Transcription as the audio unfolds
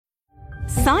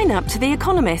Sign up to The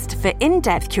Economist for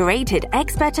in-depth curated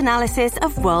expert analysis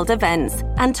of world events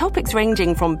and topics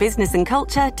ranging from business and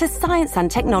culture to science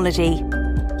and technology.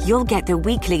 You'll get the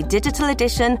weekly digital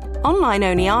edition,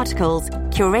 online-only articles,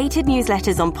 curated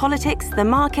newsletters on politics, the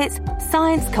markets,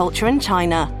 science, culture and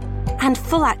China, and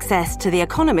full access to The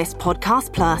Economist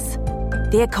Podcast Plus.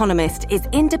 The Economist is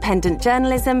independent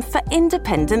journalism for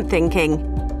independent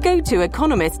thinking. Go to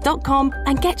economist.com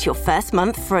and get your first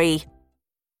month free.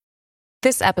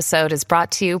 This episode is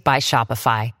brought to you by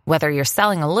Shopify. Whether you're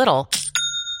selling a little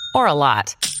or a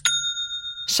lot,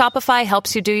 Shopify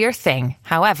helps you do your thing,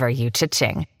 however you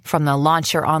cha-ching. From the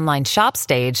launch your online shop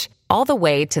stage, all the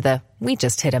way to the we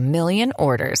just hit 1 million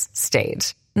orders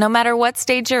stage. No matter what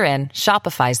stage you're in,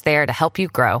 Shopify's there to help you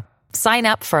grow. Sign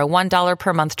up for a $1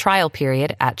 per month trial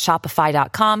period at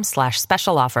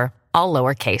shopify.com/special offer, all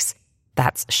lowercase.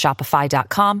 That's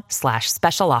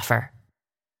shopify.com/special offer.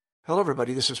 Hello,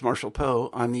 everybody. This is Marshall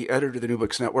Poe. I'm the editor of the New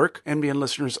Books Network. NBN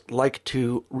listeners like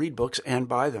to read books and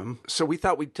buy them. So we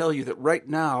thought we'd tell you that right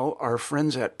now, our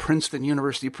friends at Princeton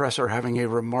University Press are having a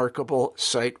remarkable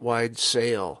site-wide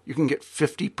sale. You can get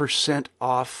 50%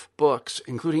 off books,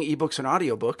 including ebooks and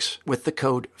audiobooks, with the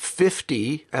code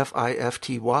 50,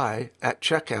 F-I-F-T-Y, at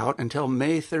checkout until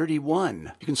May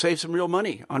 31. You can save some real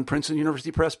money on Princeton University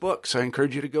Press books. I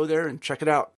encourage you to go there and check it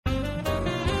out.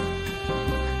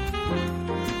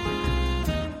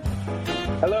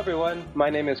 Hello, everyone. My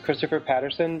name is Christopher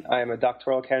Patterson. I am a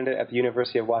doctoral candidate at the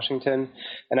University of Washington,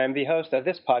 and I'm the host of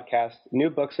this podcast, New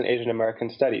Books in Asian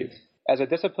American Studies. As a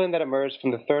discipline that emerged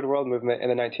from the Third World Movement in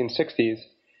the 1960s,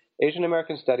 Asian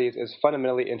American Studies is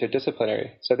fundamentally interdisciplinary.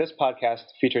 So this podcast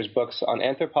features books on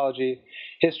anthropology,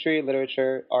 history,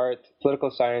 literature, art,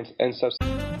 political science, and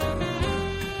sociology.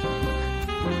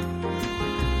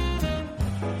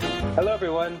 Hello,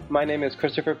 everyone. My name is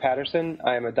Christopher Patterson.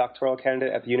 I am a doctoral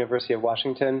candidate at the University of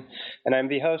Washington, and I'm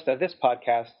the host of this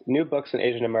podcast, New Books in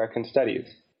Asian American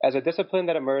Studies. As a discipline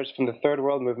that emerged from the Third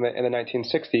World Movement in the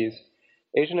 1960s,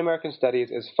 Asian American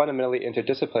Studies is fundamentally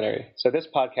interdisciplinary. So this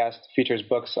podcast features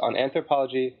books on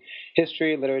anthropology,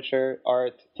 history, literature,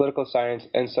 art, political science,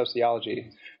 and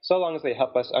sociology, so long as they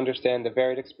help us understand the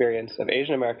varied experience of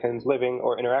Asian Americans living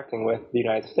or interacting with the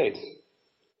United States.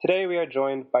 Today, we are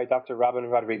joined by Dr. Robin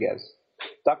Rodriguez.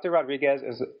 Dr. Rodriguez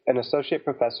is an associate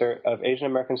professor of Asian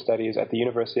American Studies at the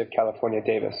University of California,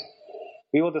 Davis.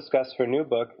 We will discuss her new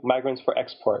book, Migrants for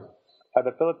Export, How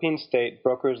the Philippine State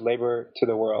Brokers Labor to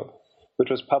the World,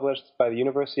 which was published by the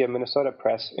University of Minnesota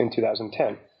Press in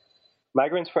 2010.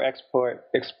 Migrants for Export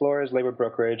explores labor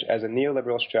brokerage as a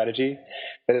neoliberal strategy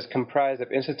that is comprised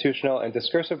of institutional and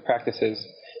discursive practices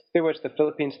through which the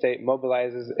Philippine state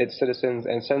mobilizes its citizens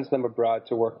and sends them abroad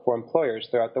to work for employers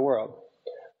throughout the world,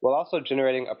 while also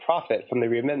generating a profit from the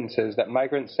remittances that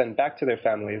migrants send back to their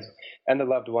families and the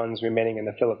loved ones remaining in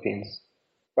the Philippines.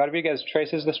 Rodriguez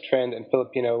traces this trend in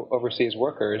Filipino overseas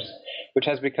workers, which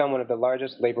has become one of the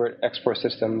largest labor export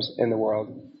systems in the world.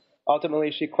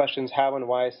 Ultimately, she questions how and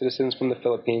why citizens from the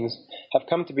Philippines have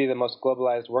come to be the most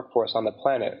globalized workforce on the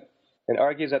planet, and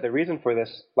argues that the reason for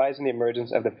this lies in the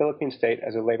emergence of the Philippine state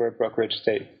as a labor brokerage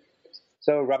state.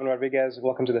 So, Robin Rodriguez,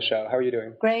 welcome to the show. How are you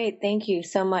doing? Great. Thank you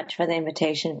so much for the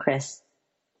invitation, Chris.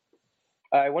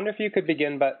 I wonder if you could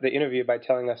begin the interview by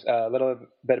telling us a little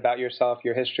bit about yourself,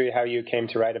 your history, how you came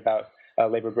to write about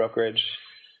labor brokerage.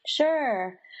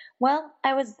 Sure. Well,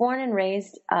 I was born and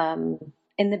raised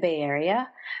in the Bay Area.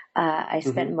 I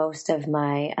spent most of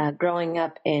my growing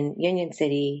up in Union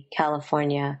City,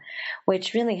 California,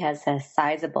 which really has a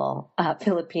sizable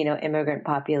Filipino immigrant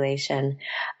population.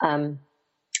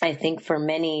 I think for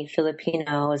many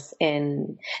Filipinos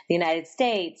in the United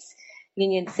States,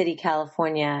 Union City,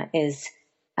 California is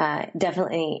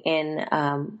definitely in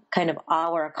kind of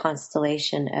our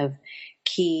constellation of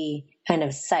key kind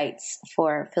of sites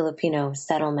for Filipino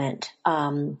settlement.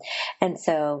 And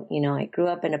so, I grew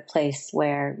up in a place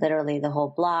where literally the whole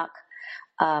block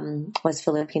was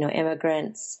Filipino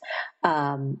immigrants.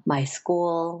 My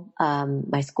schools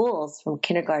from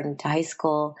kindergarten to high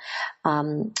school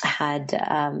had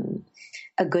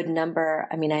a good number.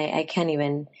 I mean, I can't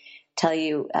even tell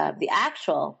you the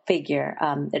actual figure.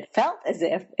 It felt as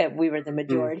if we were the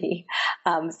majority,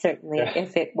 certainly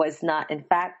if it was not, in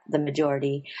fact, the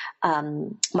majority.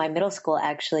 My middle school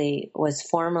actually was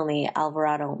formerly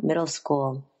Alvarado Middle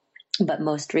School, but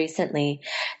most recently,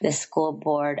 the school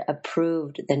board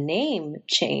approved the name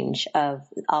change of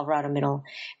Alvarado Middle,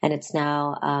 and it's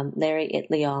now Larry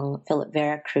Itliong Philip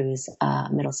Vera Cruz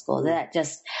Middle School. That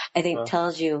just, I think,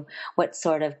 tells you what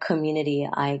sort of community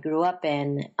I grew up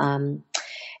in. And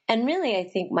really, I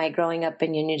think my growing up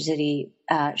in Union City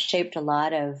shaped a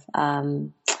lot of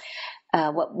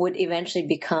what would eventually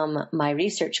become my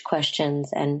research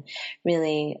questions and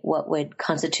really what would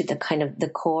constitute the kind of the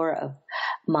core of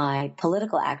my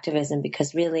political activism,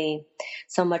 because really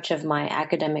so much of my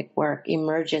academic work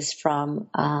emerges from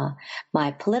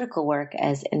my political work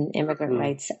as an immigrant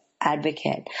rights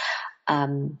advocate.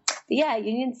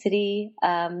 Union City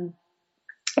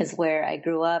is where I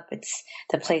grew up. It's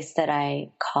the place that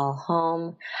I call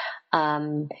home.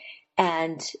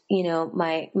 And, you know,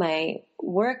 my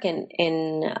work in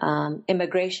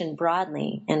immigration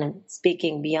broadly, and I'm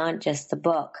speaking beyond just the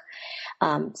book.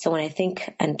 So when I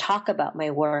think and talk about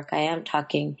my work, I am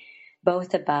talking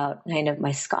both about kind of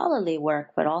my scholarly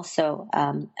work, but also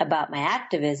about my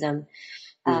activism.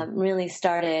 Really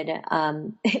started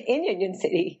in Union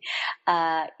City.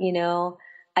 You know,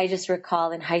 I just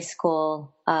recall in high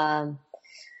school,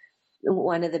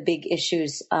 one of the big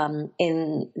issues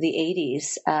in the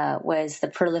 80s was the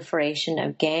proliferation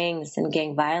of gangs and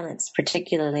gang violence,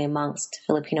 particularly amongst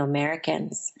Filipino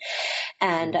Americans.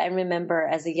 And I remember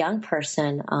as a young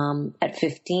person, at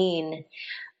 15,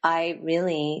 I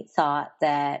really thought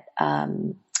that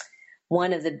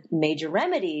one of the major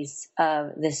remedies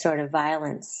of this sort of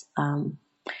violence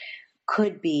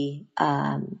could be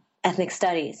ethnic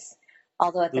studies.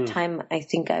 Although at the time, I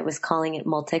think I was calling it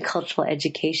multicultural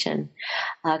education,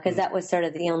 because that was sort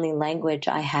of the only language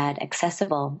I had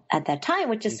accessible at that time,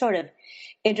 which is sort of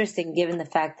interesting given the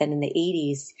fact that in the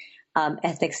 80s,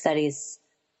 ethnic studies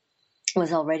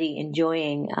was already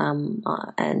enjoying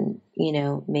and, you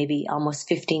know, maybe almost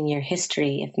 15-year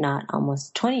history, if not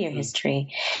almost 20-year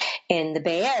history in the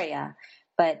Bay Area.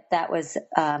 But that was,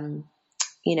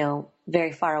 you know,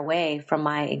 very far away from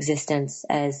my existence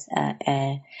as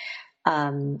a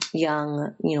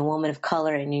young, you know, woman of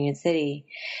color in Union City.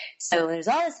 So there's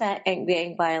all this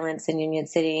gang violence in Union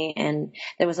City, and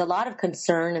there was a lot of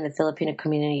concern in the Filipino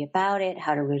community about it,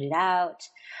 how to root it out.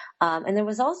 And there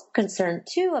was also concern,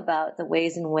 too, about the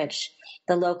ways in which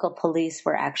the local police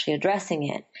were actually addressing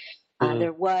it.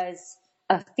 There was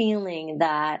a feeling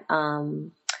that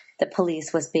the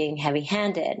police was being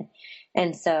heavy-handed.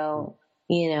 And so,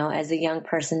 you know, as a young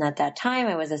person at that time,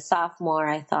 I was a sophomore,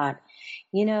 I thought,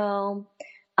 you know,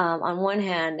 on one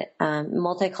hand,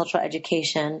 multicultural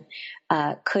education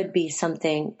could be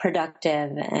something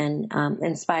productive and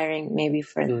inspiring maybe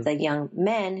for the young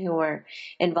men who were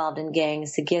involved in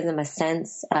gangs, to give them a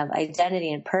sense of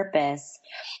identity and purpose,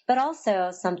 but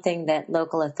also something that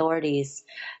local authorities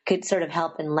could sort of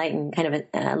help enlighten kind of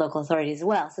local authorities as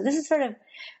well. So this is sort of,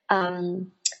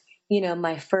 you know,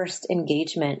 my first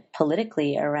engagement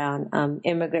politically around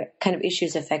immigrant kind of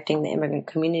issues affecting the immigrant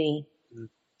community.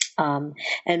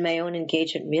 And my own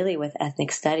engagement really with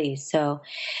ethnic studies. So,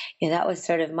 you know, that was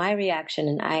sort of my reaction.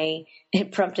 And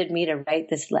it prompted me to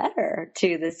write this letter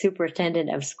to the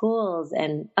superintendent of schools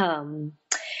and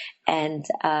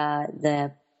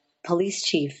the police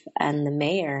chief and the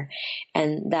mayor.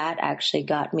 And that actually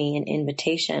got me an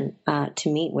invitation to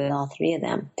meet with all three of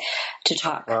them to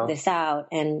talk this out.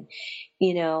 And,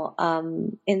 you know,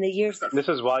 in the years that... This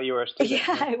is while you were a student.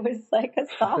 Yeah, I was like a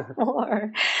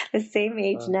sophomore, the same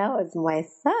age now as my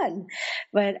son.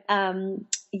 But,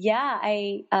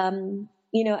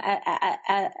 you know,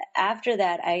 after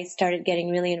that, I started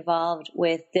getting really involved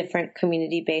with different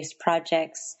community-based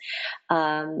projects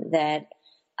that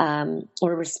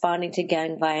were responding to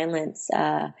gang violence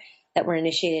that were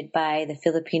initiated by the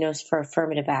Filipinos for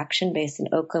Affirmative Action based in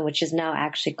Oakland, which is now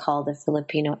actually called the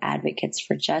Filipino Advocates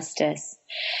for Justice,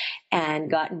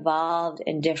 and got involved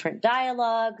in different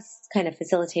dialogues, kind of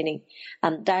facilitating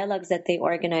dialogues that they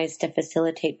organized to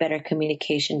facilitate better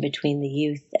communication between the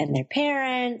youth and their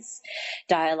parents,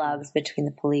 dialogues between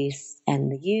the police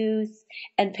and the youth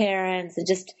and parents, and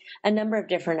just a number of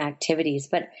different activities.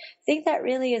 But I think that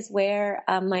really is where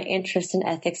my interest in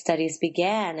ethics studies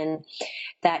began, and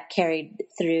that carried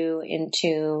through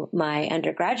into my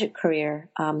undergraduate career.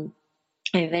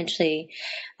 I eventually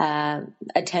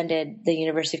attended the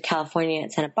University of California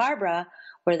at Santa Barbara,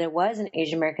 where there was an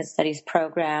Asian American Studies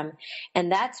program.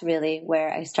 And that's really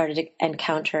where I started to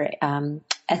encounter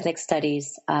ethnic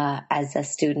studies as a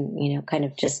student, you know, kind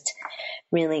of just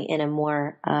really in a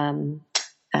more,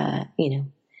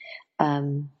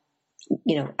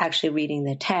 actually reading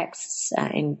the texts,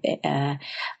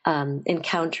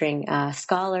 encountering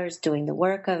scholars, doing the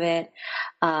work of it.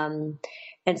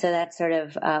 And so that's sort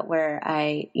of where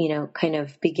I, you know, kind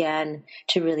of began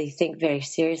to really think very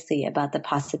seriously about the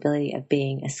possibility of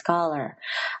being a scholar,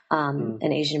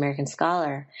 an Asian American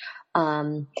scholar.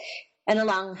 And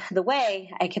along the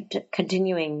way, I kept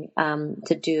continuing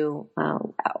to do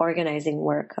organizing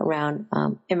work around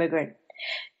immigrant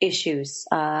issues.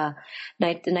 The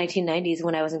 1990s,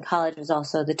 when I was in college, was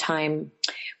also the time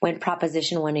when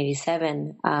Proposition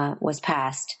 187 was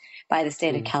passed by the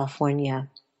state of California.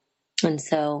 And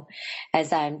so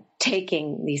as I'm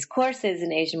taking these courses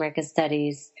in Asian American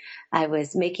Studies, I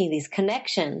was making these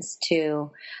connections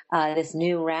to this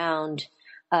new round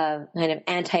of kind of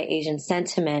anti-Asian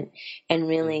sentiment and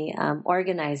really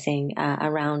organizing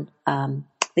around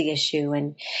the issue.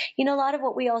 And, a lot of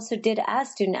what we also did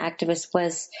as student activists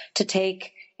was to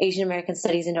take Asian American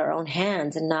Studies into our own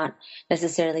hands and not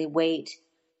necessarily wait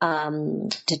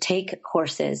to take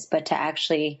courses, but to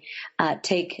actually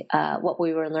take what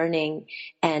we were learning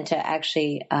and to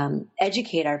actually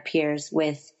educate our peers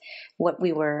with what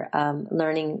we were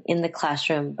learning in the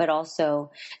classroom, but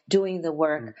also doing the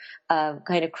work of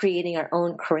kind of creating our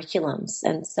own curriculums.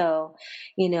 And so,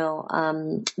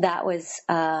 that was,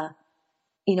 I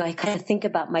kind of think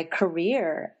about my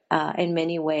career in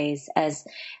many ways as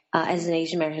an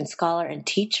Asian American scholar and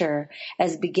teacher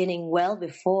as beginning well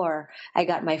before I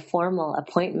got my formal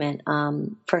appointment,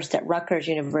 first at Rutgers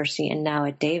University and now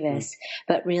at Davis,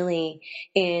 but really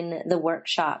in the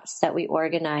workshops that we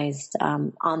organized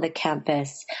on the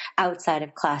campus, outside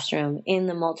of classroom, in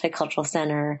the Multicultural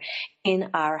Center,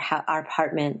 in our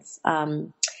apartments. I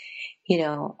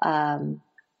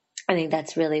think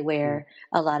that's really where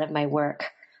a lot of my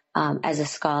work as a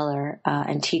scholar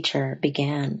and teacher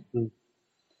began.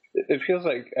 It feels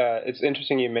like it's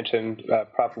interesting you mentioned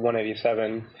Prop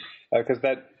 187, because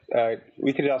that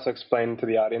we could also explain to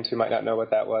the audience who might not know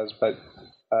what that was, but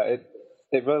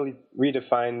it really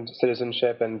redefined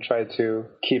citizenship and tried to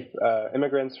keep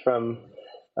immigrants from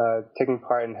taking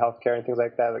part in healthcare and things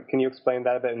like that. Can you explain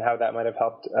that a bit and how that might have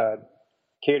helped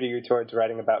cater you towards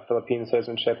writing about Philippine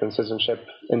citizenship and citizenship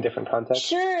in different contexts?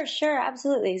 Sure,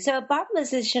 absolutely. So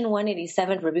Proposition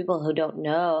 187, for people who don't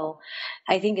know,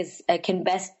 I think can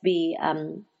best be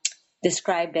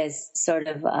described as sort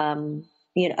of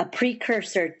a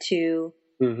precursor to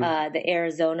the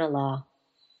Arizona law.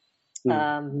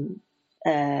 And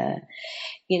of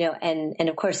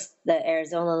course the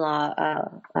Arizona law,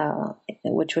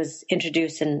 which was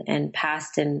introduced and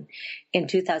passed in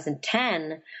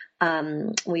 2010,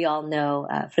 we all know,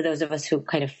 for those of us who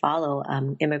kind of follow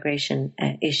immigration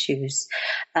issues,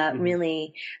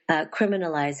 really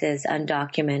criminalizes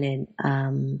undocumented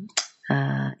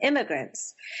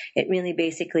immigrants. It really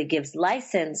basically gives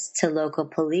license to local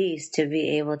police to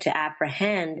be able to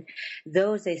apprehend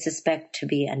those they suspect to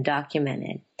be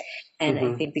undocumented. And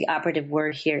I think the operative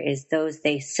word here is those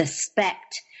they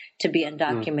suspect to be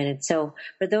undocumented. So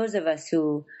for those of us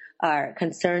who are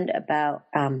concerned about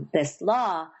this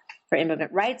law, for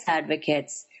immigrant rights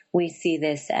advocates, we see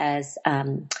this as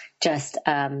just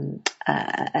a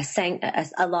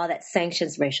law that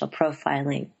sanctions racial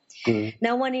profiling.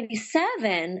 Now,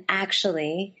 187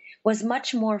 actually was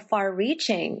much more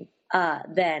far-reaching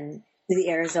than the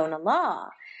Arizona law,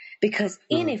 because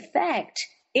in effect,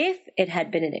 if it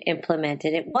had been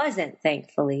implemented, it wasn't,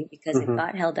 thankfully, because it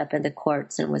got held up in the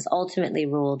courts and was ultimately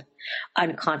ruled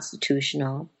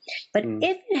unconstitutional. But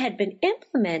if it had been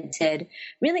implemented,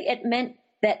 really it meant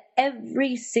that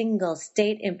every single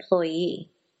state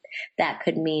employee, that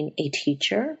could mean a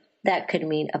teacher, that could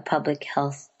mean a public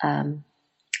health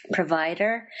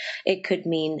provider, it could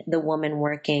mean the woman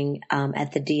working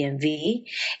at the DMV,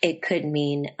 it could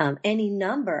mean any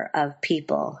number of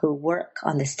people who work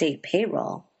on the state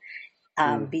payroll,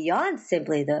 beyond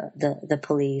simply the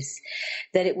police,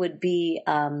 that it would be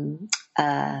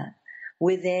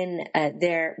within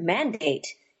their mandate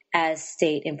as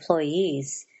state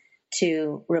employees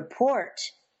to report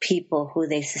people who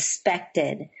they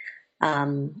suspected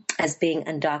as being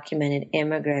undocumented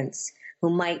immigrants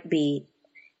who might be,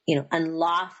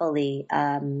 unlawfully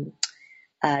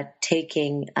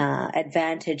taking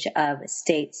advantage of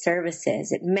state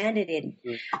services. It mandated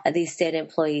these state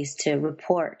employees to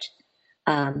report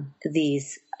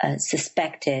these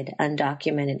suspected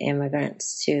undocumented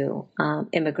immigrants to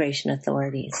immigration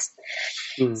authorities.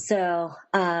 So,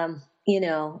 I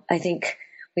think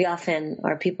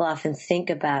people often think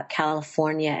about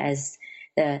California as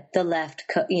the left,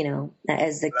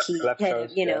 as the key,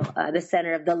 the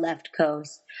center of the left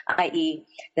coast, i.e.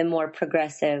 the more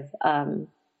progressive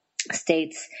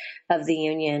states of the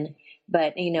Union.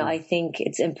 But, I think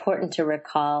it's important to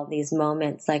recall these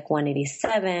moments like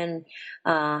 187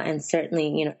 and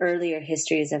certainly, earlier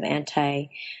histories of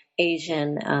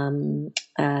anti-Asian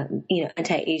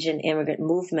immigrant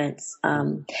movements,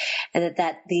 and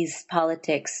that these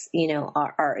politics,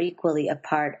 are equally a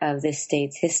part of this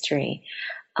state's history.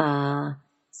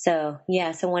 So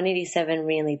 187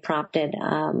 really prompted,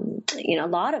 a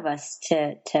lot of us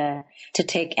to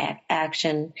take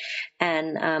action,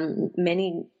 and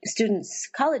many students,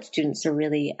 college students, are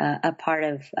really a part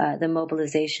of the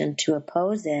mobilization to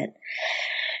oppose it.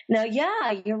 Now,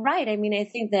 yeah, you're right. I mean, I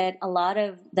think that a lot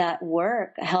of that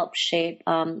work helped shape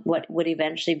what would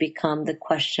eventually become the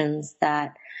questions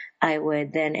that I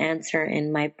would then answer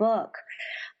in my book.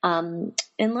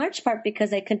 In large part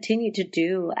because I continue to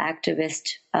do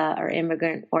activist or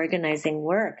immigrant organizing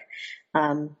work,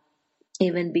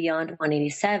 even beyond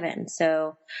 187.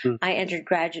 So I entered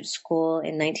graduate school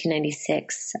in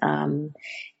 1996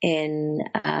 in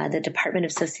the Department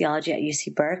of Sociology at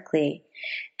UC Berkeley.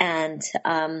 And,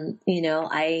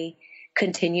 I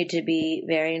continued to be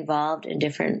very involved in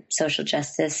different social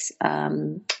justice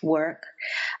work,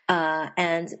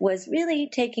 and was really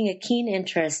taking a keen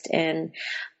interest in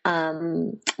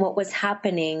what was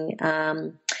happening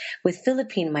with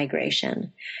Philippine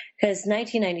migration. Because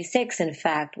 1996, in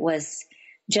fact, was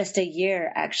just a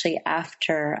year actually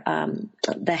after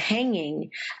the hanging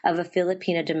of a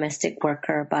Filipino domestic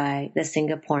worker by the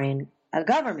Singaporean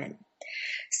government.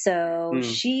 So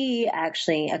she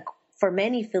actually, for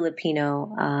many Filipinos,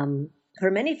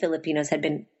 had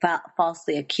been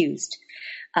falsely accused.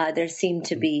 There seemed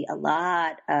to be a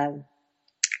lot of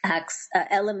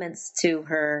elements to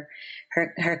her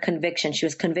conviction. She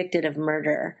was convicted of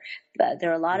murder, but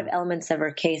there are a lot of elements of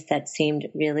her case that seemed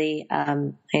really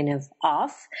kind of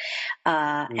off.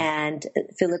 And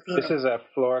Filipino. This is a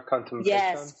Flora Contemplacion.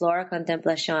 Yes, Flora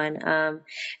Contemplacion.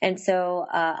 And so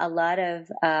a lot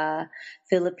of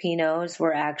Filipinos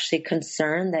were actually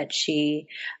concerned that she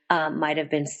might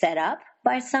have been set up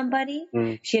by somebody.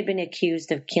 She had been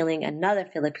accused of killing another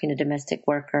Filipino domestic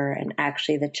worker, and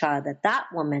actually the child that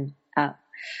woman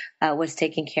was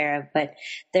taken care of. But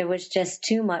there was just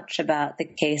too much about the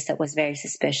case that was very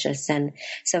suspicious. And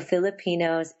so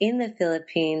Filipinos in the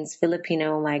Philippines,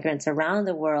 Filipino migrants around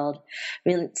the world,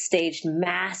 really staged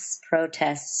mass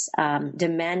protests,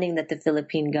 demanding that the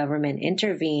Philippine government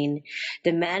intervene,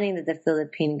 demanding that the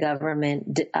Philippine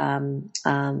government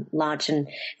launch an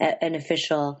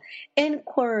official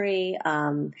inquiry,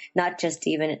 not just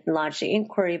even launch the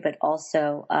inquiry, but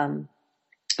also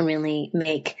really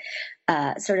make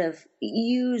sort of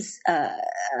use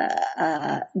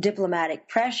diplomatic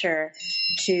pressure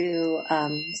to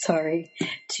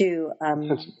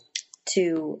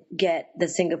get the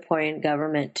Singaporean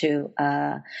government to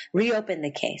reopen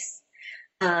the case.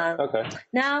 Okay.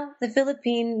 Now the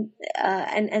Philippine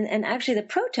and actually the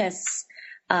protests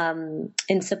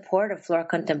in support of Flora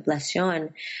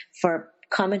Contemplacion for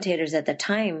commentators at the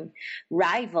time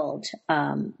rivaled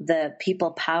the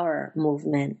people power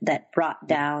movement that brought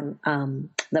down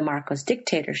the Marcos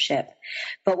dictatorship.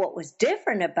 But what was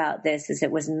different about this is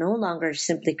it was no longer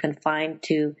simply confined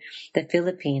to the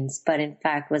Philippines, but in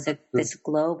fact was this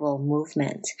global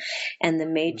movement. And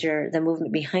the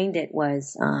movement behind it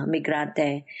was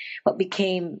Migrante, what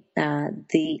became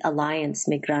the Alliance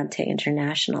Migrante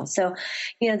International. So,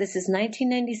 this is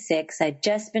 1996. I'd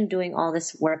just been doing all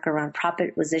this work around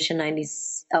Proposition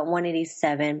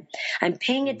 187. I'm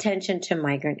paying attention to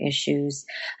migrant issues.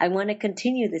 I want to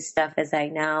continue this stuff as I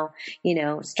now,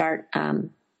 start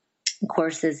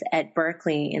courses at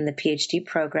Berkeley in the PhD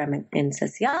program in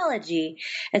sociology.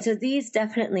 And so these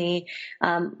definitely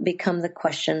become the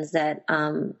questions that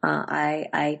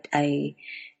I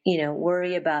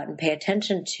worry about and pay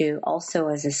attention to also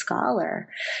as a scholar.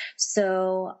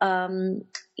 So,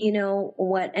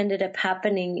 what ended up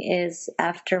happening is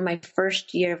after my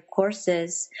first year of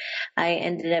courses, I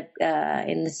ended up,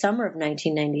 in the summer of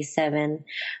 1997,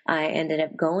 I ended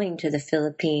up going to the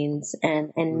Philippines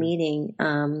and meeting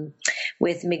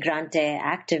with Migrante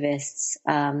activists.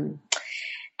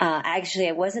 Actually,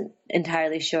 I wasn't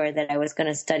entirely sure that I was going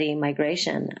to study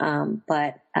migration,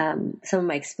 but some of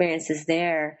my experiences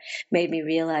there made me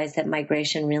realize that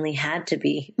migration really had to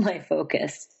be my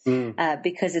focus,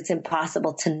 because it's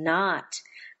impossible to not,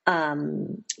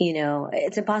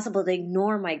 it's impossible to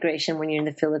ignore migration when you're in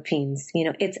the Philippines.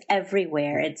 It's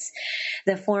everywhere. It's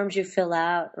the forms you fill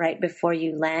out right before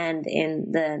you land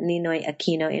in the Ninoy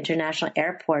Aquino International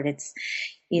Airport. It's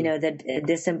the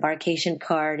disembarkation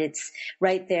card. It's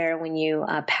right there when you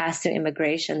pass through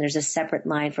immigration. There's a separate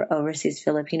line for overseas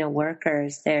Filipino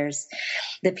workers. There's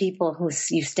the people who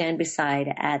you stand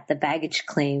beside at the baggage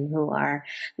claim who are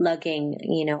lugging,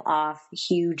 off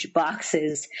huge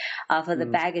boxes off of the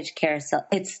baggage carousel.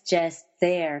 It's just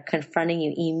there confronting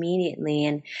you immediately.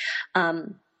 And,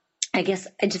 I guess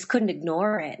I just couldn't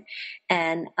ignore it.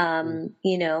 And, it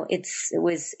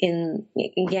was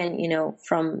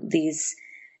from these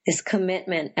this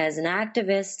commitment as an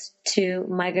activist to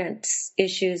migrants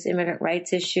issues, immigrant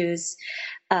rights issues,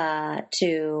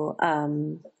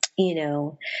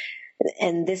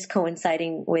 and this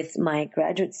coinciding with my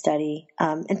graduate study.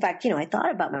 In fact, I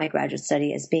thought about my graduate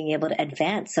study as being able to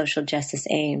advance social justice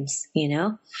aims,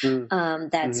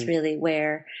 that's really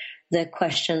where the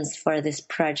questions for this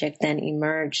project then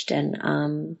emerged.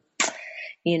 And,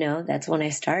 that's when I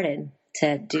started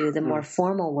to do the more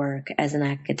formal work as an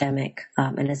academic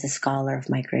and as a scholar of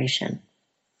migration.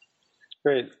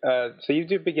 Great. So you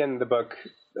do begin the book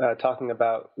talking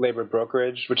about labor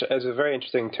brokerage, which is a very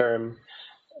interesting term.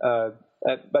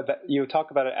 But you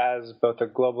talk about it as both a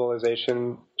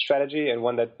globalization strategy and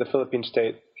one that the Philippine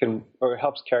state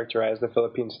helps characterize the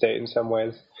Philippine state in some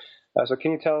ways. So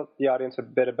can you tell the audience a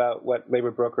bit about what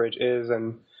labor brokerage is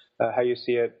and how you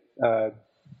see it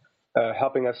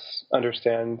helping us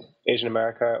understand Asian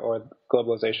America or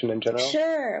globalization in general?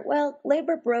 Sure. Well,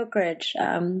 labor brokerage,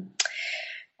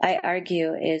 I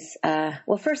argue is,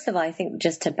 first of all, I think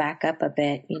just to back up a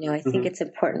bit, I think it's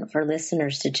important for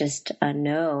listeners to just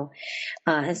know,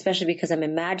 especially because I'm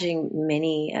imagining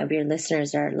many of your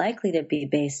listeners are likely to be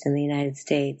based in the United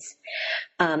States.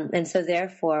 And so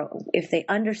therefore, if they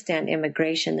understand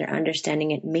immigration, they're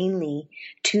understanding it mainly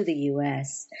to the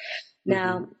U.S.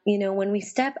 Now, when we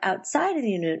step outside of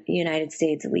the United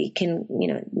States, we can,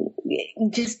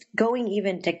 just going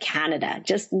even to Canada,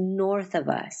 just north of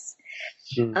us,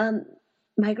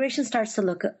 migration starts to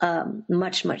look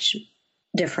much, much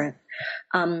different.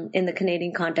 In the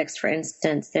Canadian context, for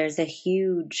instance, there's a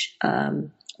huge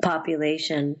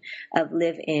population of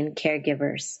live-in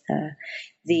caregivers.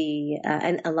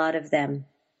 And a lot of them,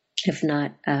 if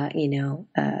not,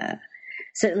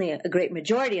 certainly a great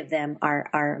majority of them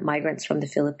are migrants from the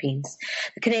Philippines.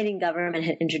 The Canadian government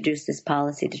had introduced this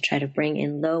policy to try to bring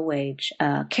in low-wage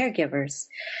caregivers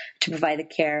to provide the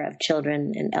care of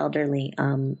children and elderly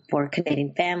for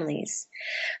Canadian families.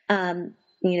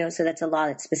 So that's a law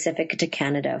that's specific to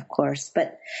Canada, of course.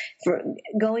 But for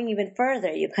going even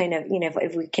further, you kind of,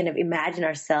 if we kind of imagine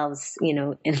ourselves,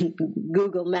 in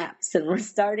Google Maps, and we're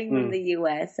starting from the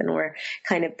U.S. and we're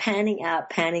kind of panning out,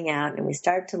 and we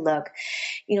start to look,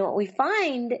 what we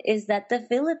find is that the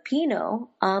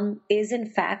Filipino is in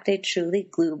fact a truly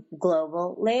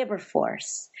global labor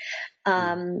force.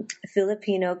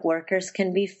 Filipino workers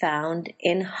can be found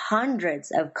in hundreds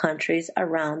of countries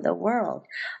around the world.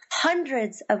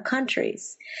 Hundreds of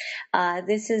countries.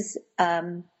 This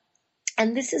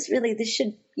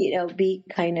should, be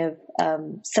kind of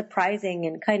surprising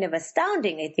and kind of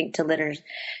astounding, I think, to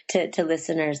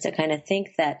listeners to kind of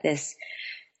think that this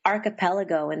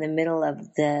archipelago in the middle of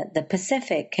the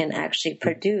Pacific can actually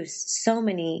produce so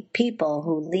many people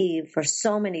who leave for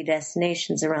so many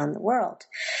destinations around the world.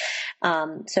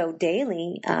 So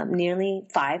daily, nearly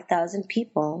 5,000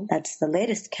 people, that's the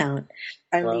latest count,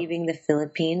 are leaving the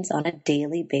Philippines on a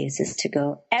daily basis to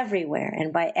go everywhere.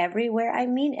 And by everywhere, I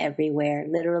mean everywhere.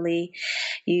 Literally,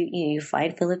 you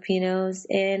find Filipinos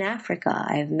in Africa.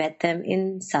 I've met them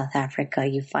in South Africa.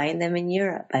 You find them in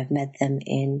Europe. I've met them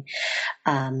in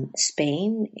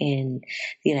Spain, in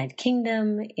the United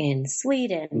Kingdom, in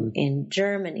Sweden, in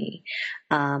Germany,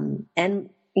 and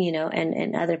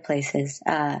other places.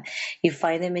 You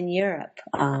find them in Europe,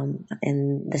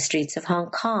 in the streets of Hong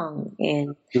Kong,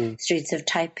 in streets of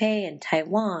Taipei and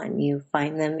Taiwan. You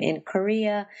find them in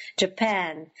Korea,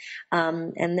 Japan,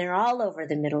 and they're all over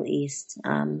the Middle East,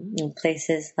 in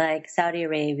places like Saudi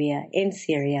Arabia, in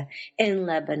Syria, in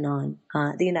Lebanon,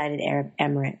 the United Arab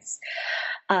Emirates.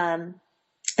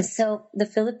 So the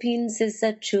Philippines is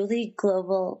a truly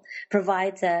global,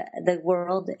 provides the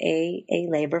world a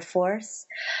labor force.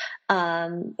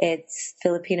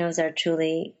 Filipinos are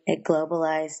truly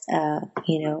globalized,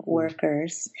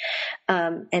 workers.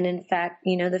 And in fact,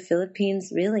 the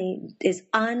Philippines really is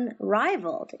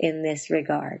unrivaled in this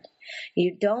regard.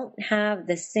 You don't have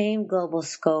the same global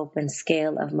scope and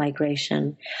scale of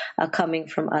migration coming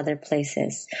from other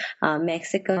places.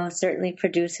 Mexico certainly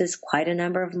produces quite a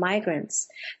number of migrants.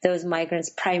 Those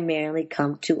migrants primarily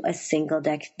come to a single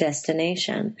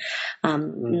destination.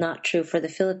 Not true for the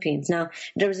Philippines. Now,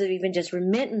 in terms of even just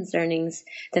remittance earnings,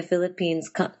 the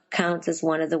Philippines counts as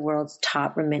one of the world's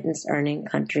top remittance earning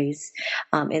countries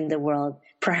in the world.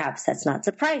 Perhaps that's not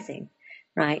surprising,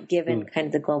 right, given kind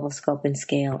of the global scope and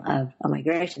scale of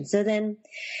migration. So then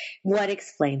what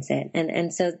explains it?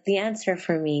 And so the answer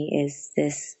for me is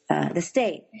this, the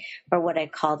state, or what I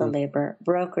call the labor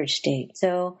brokerage state.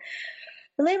 So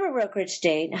the labor brokerage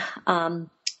state,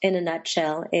 in a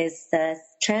nutshell, is the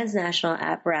transnational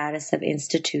apparatus of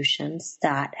institutions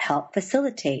that help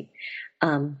facilitate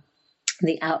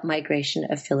the out-migration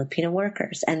of Filipino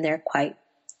workers, and they're quite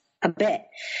a bit.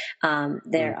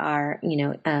 There are,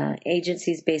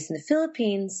 agencies based in the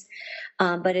Philippines,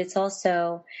 but it's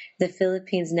also the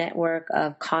Philippines network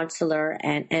of consular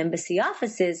and embassy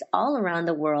offices all around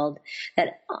the world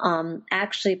that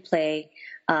actually play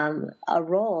a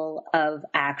role of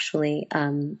actually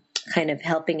kind of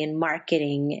helping in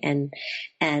marketing and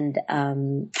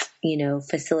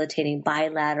facilitating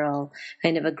bilateral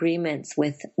kind of agreements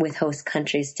with host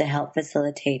countries to help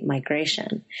facilitate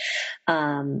migration.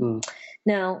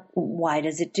 Now, why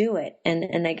does it do it?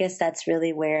 And I guess that's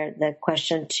really where the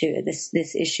question to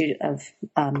this issue of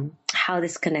how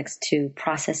this connects to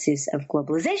processes of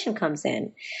globalization comes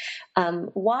in.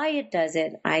 Why it does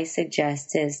it, I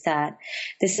suggest, is that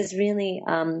this is really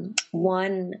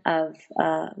one of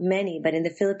many, but in the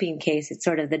Philippine case, it's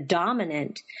sort of the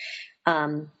dominant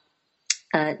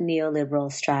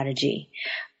neoliberal strategy.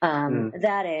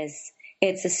 That is,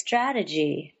 it's a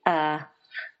strategy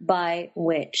by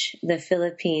which the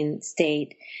Philippine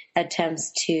state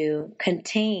attempts to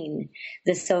contain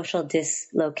the social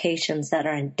dislocations that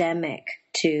are endemic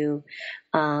to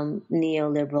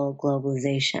neoliberal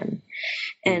globalization.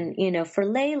 And, for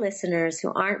lay listeners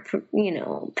who aren't,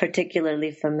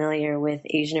 particularly familiar with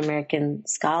Asian American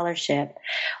scholarship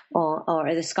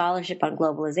or the scholarship on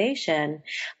globalization,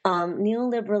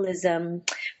 neoliberalism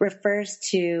refers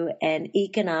to an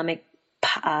economic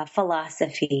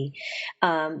philosophy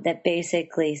that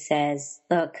basically says,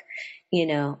 look,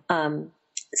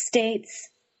 states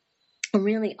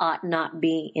really ought not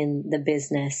be in the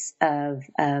business of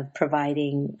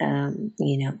providing,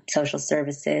 social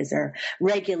services or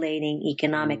regulating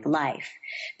economic life,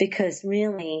 because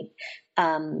really,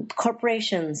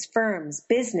 corporations, firms,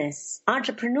 business,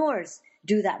 entrepreneurs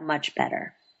do that much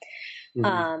better.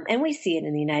 And we see it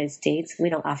in the United States. We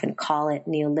don't often call it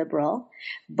neoliberal,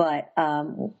 but,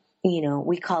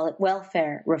 we call it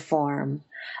welfare reform.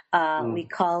 We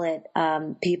call it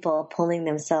people pulling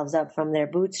themselves up from their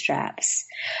bootstraps.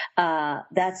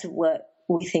 That's what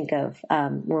we think of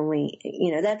when we,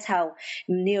 that's how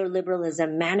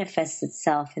neoliberalism manifests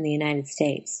itself in the United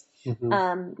States.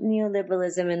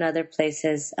 Neoliberalism in other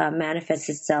places manifests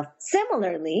itself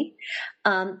similarly,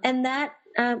 and that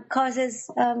causes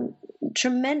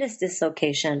tremendous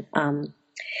dislocation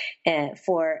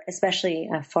for especially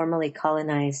formerly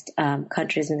colonized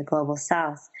countries in the global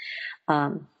South,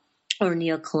 or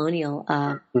neo-colonial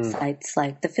sites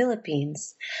like the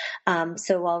Philippines.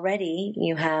 So already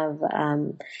you have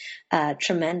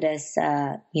tremendous,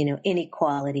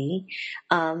 inequality,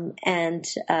 and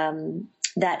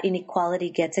that inequality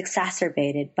gets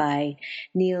exacerbated by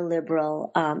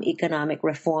neoliberal economic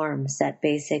reforms that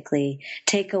basically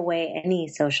take away any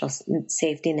social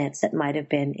safety nets that might have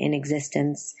been in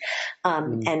existence,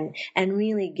 and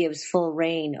really gives full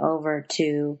reign over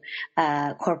to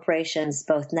corporations,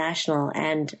 both national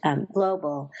and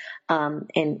global,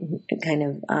 in kind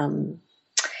of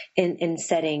in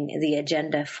setting the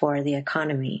agenda for the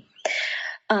economy.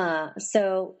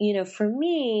 So, for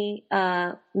me,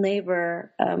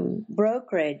 labor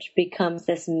brokerage becomes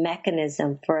this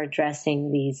mechanism for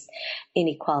addressing these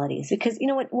inequalities. Because,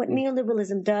 what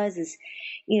neoliberalism does is,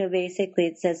 basically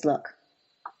it says, look,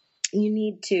 you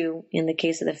need to, in the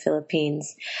case of the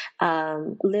Philippines,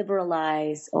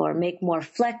 liberalize or make more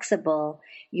flexible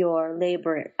your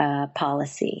labor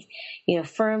policy.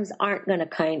 Firms aren't going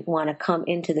to want to come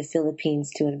into the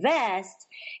Philippines to invest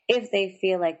if they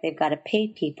feel like they've got to pay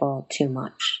people too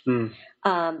much. You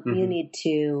need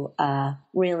to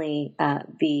really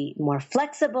be more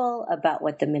flexible about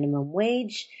what the minimum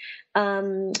wage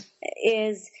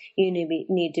is. You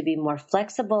need to be more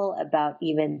flexible about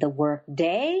even the work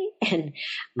day and,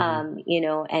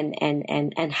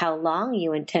 and how long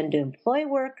you intend to employ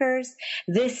workers.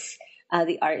 This,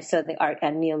 the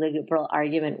neoliberal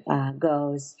argument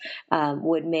goes,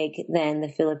 would make then the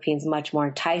Philippines much more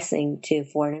enticing to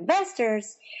foreign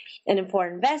investors. And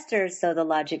foreign investors, so the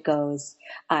logic goes,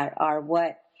 are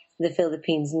what the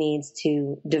Philippines needs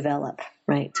to develop,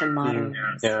 right, to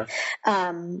modernize. Yeah.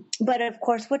 But of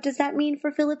course, what does that mean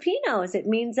for Filipinos? It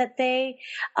means that they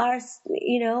are,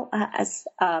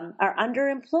 are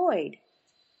underemployed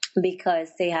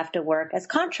because they have to work as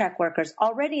contract workers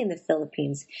already in the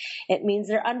Philippines. It means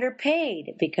they're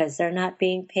underpaid because they're not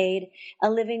being paid a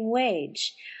living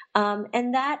wage.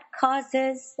 And that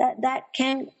causes that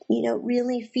can,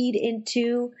 really feed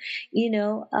into,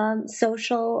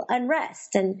 social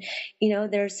unrest. And,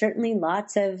 there's certainly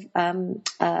lots of,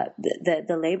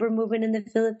 the labor movement in the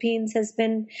Philippines has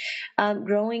been,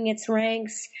 growing its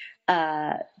ranks.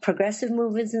 progressive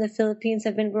movements in the Philippines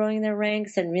have been growing their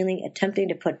ranks and really attempting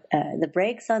to put the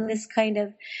brakes on these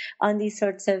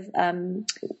sorts of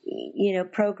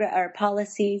program or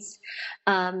policies,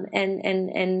 and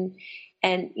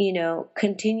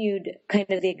continued kind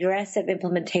of the aggressive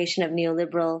implementation of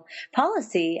neoliberal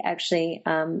policy actually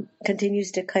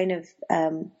continues to kind of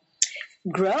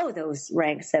grow those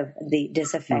ranks of the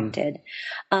disaffected.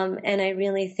 And I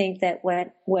really think that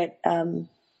what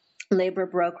labor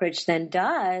brokerage then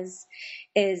does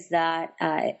is that,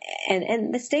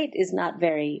 and the state is not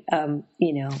very,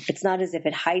 it's not as if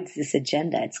it hides this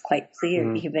agenda. It's quite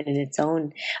clear, even in its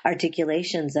own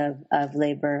articulations of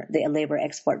the labor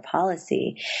export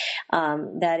policy.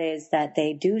 That is that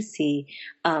they do see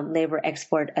labor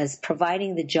export as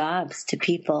providing the jobs to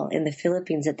people in the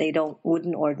Philippines that they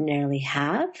wouldn't ordinarily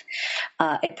have.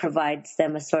 It provides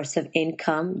them a source of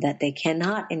income that they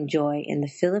cannot enjoy in the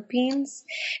Philippines,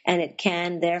 and it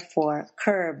can therefore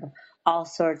curb all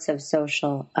sorts of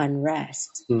social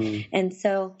unrest. And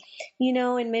so,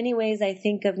 in many ways, I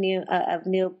think of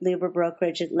labor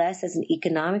brokerage less as an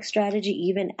economic strategy,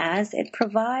 even as it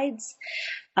provides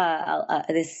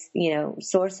this,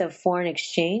 source of foreign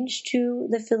exchange to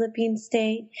the Philippine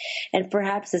state, and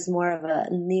perhaps as more of a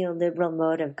neoliberal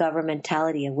mode of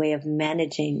governmentality, a way of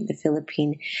managing the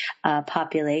Philippine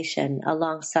population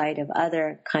alongside of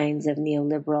other kinds of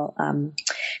neoliberal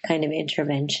kind of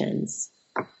interventions.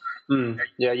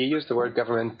 Yeah, you use the word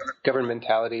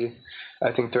governmentality,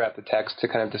 I think, throughout the text to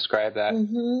kind of describe that.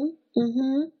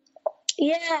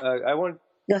 Yeah. Go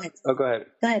ahead. Oh, go ahead.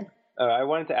 Go ahead. I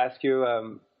wanted to ask you,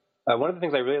 one of the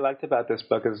things I really liked about this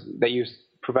book is that you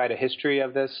provide a history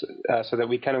of this so that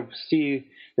we kind of see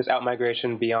this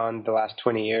outmigration beyond the last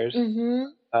 20 years.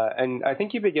 And I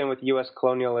think you begin with U.S.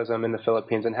 colonialism in the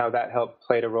Philippines and how that helped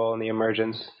played a role in the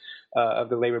emergence of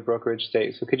the labor brokerage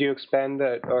state. So could you expand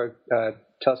or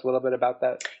tell us a little bit about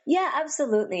that? Yeah,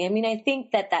 absolutely. I mean, I think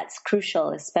that that's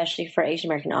crucial, especially for Asian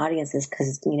American audiences,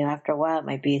 because, after a while it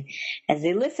might be, as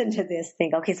they listen to this,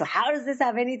 think, okay, so how does this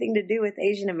have anything to do with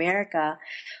Asian America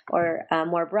or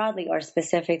more broadly, or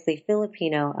specifically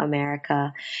Filipino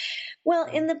America? Well,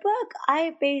 in the book,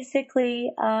 I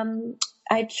basically,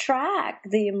 I track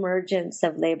the emergence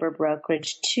of labor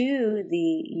brokerage to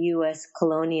the U.S.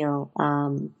 colonial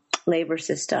labor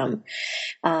system.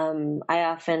 I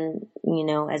often,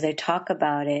 as I talk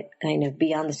about it, kind of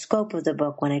beyond the scope of the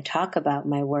book, when I talk about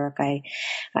my work, I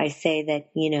say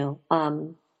that,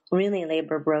 really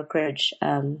labor brokerage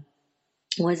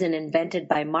wasn't invented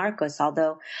by Marcos,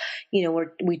 although,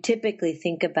 we typically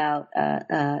think about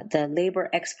the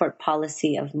labor export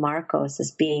policy of Marcos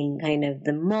as being kind of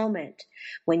the moment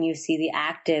when you see the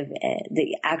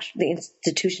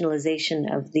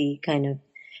institutionalization of the kind of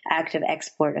active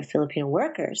export of Filipino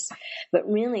workers. But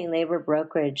really, labor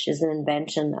brokerage is an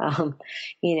invention of,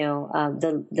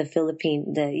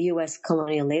 the U.S.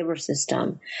 colonial labor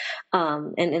system.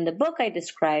 And in the book, I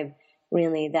describe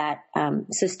really that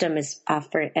system is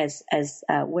offered as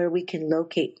where we can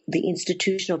locate the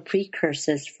institutional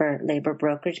precursors for labor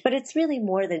brokerage. But it's really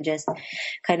more than just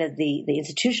kind of the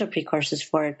institutional precursors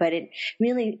for it, but it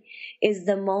really is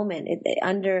the moment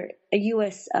under a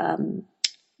U.S.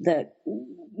 The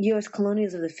U.S.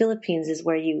 colonials of the Philippines is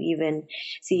where you even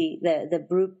see the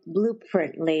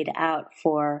blueprint laid out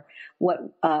for what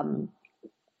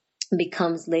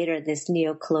becomes later this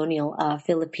neo-colonial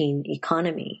Philippine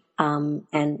economy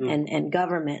and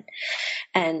government.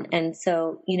 And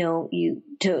so,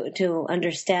 to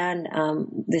understand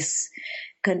this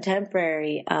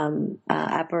contemporary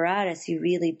apparatus, you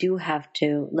really do have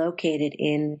to locate it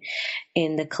in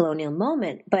the colonial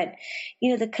moment. But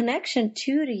the connection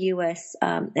to the U.S.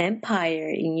 empire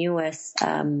in U.S.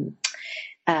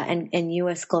 And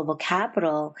U.S. global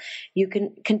capital, you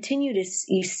can continue to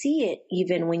see it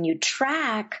even when you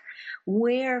track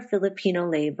where Filipino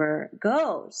labor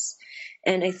goes.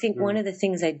 And I think one of the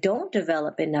things I don't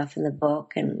develop enough in the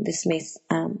book, and this may, is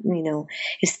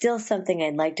still something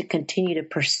I'd like to continue to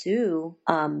pursue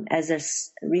as a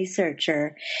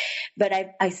researcher, but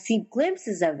I see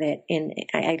glimpses of it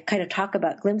I kind of talk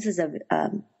about glimpses of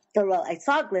I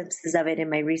saw glimpses of it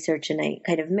in my research, and I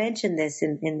kind of mentioned this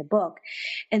in the book,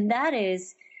 and that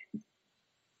is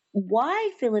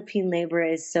why Philippine labor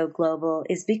is so global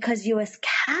is because U.S.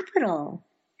 capital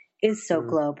is so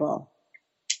global.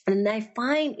 And I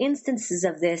find instances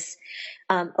of this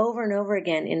over and over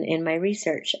again in my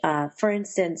research. For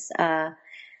instance,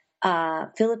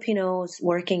 Filipinos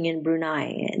working in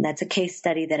Brunei, and that's a case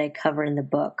study that I cover in the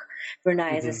book.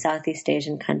 Brunei is a Southeast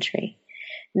Asian country.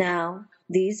 Now,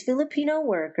 these Filipino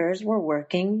workers were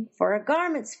working for a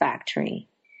garments factory.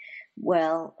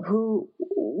 well,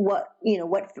 what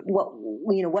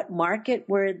market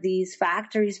were these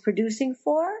factories producing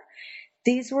for?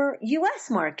 These were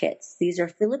U.S. markets. These are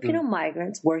Filipino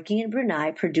migrants working in Brunei,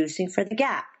 producing for the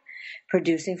Gap,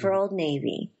 producing for Old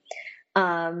Navy.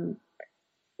 Now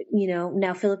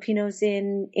Filipinos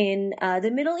in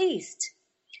the Middle East,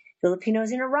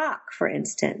 Filipinos in Iraq, for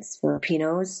instance.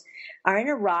 Filipinos are in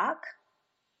Iraq,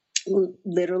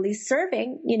 literally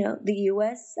serving, the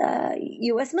U.S.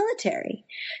 military,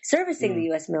 servicing the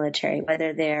U.S. military,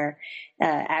 whether they're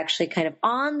actually kind of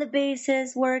on the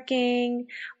bases working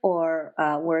or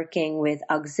working with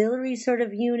auxiliary sort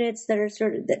of units that are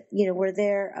were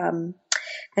there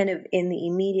kind of in the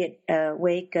immediate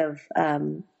wake of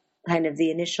kind of the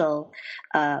initial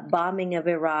bombing of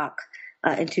Iraq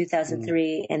in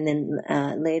 2003, and then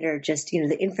later just,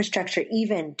 the infrastructure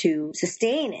even to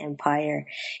sustain empire,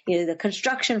 the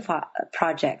construction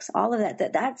projects, all of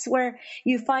that's where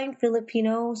you find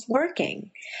Filipinos working.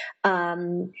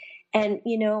 And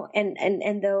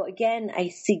though, again, I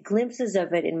see glimpses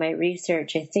of it in my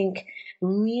research, I think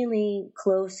really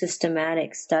close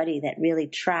systematic study that really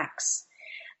tracks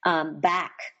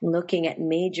back, looking at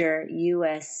major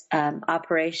U.S.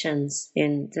 operations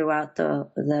throughout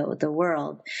the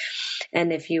world,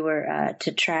 and if you were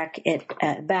to track it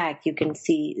back, you can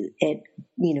see it,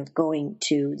 going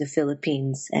to the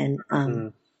Philippines, and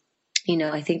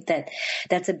I think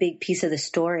that's a big piece of the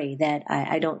story that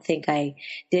I don't think I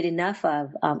did enough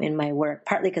of in my work,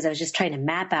 partly because I was just trying to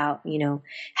map out,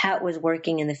 how it was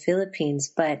working in the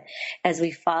Philippines. But as we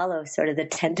follow sort of the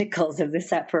tentacles of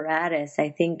this apparatus, I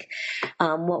think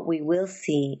what we will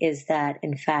see is that,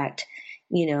 in fact,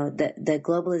 the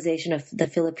globalization of the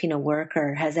Filipino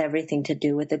worker has everything to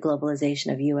do with the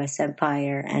globalization of U.S.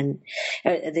 empire and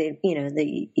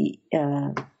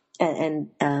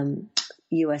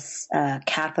U.S.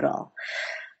 capital.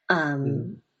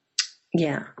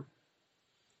 Yeah,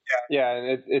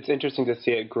 and it's interesting to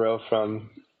see it grow from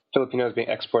Filipinos being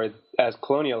exported as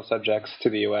colonial subjects to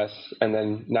the U.S. and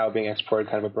then now being exported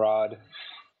kind of abroad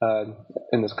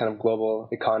in this kind of global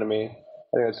economy.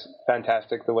 I think it's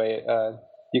fantastic the way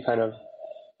you kind of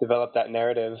develop that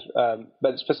narrative.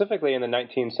 But specifically in the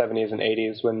 1970s and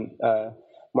 80s, when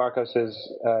Marcos's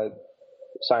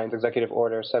signed Executive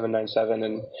Order 797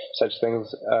 and such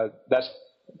things, that's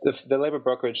the labor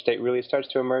brokerage state really starts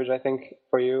to emerge, I think,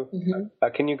 for you.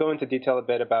 Can you go into detail a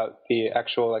bit about the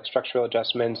actual structural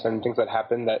adjustments and things that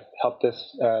happened that helped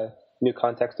this new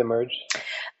context emerge?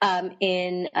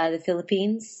 In the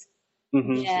Philippines?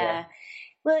 Yeah.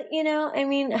 Well,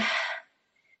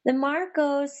 the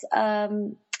Marcos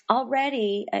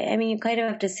already, you kind of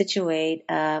have to situate.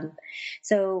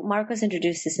 So Marcos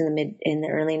introduced this in the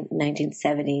early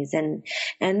 1970s, and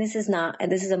this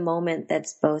is a moment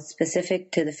that's both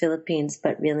specific to the Philippines,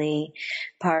 but really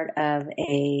part of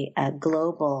a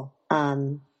global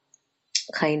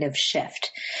kind of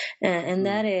shift, and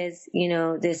that is,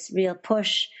 this real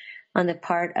push on the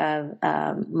part of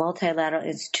multilateral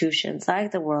institutions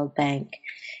like the World Bank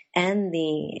and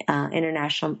the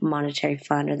International Monetary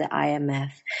Fund, or the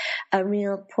IMF, a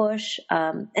real push.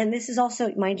 And this is also,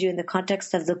 mind you, in the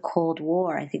context of the Cold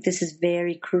War. I think this is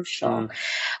very crucial.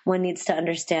 One needs to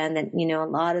understand that, a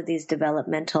lot of these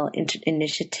developmental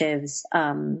initiatives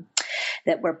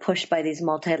that were pushed by these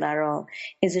multilateral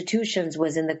institutions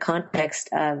was in the context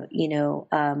of,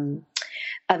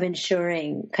 of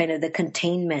ensuring kind of the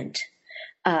containment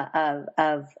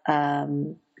of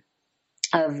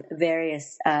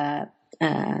various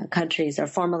countries or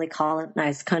formerly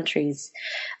colonized countries,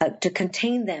 to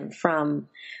contain them from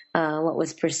what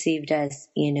was perceived as,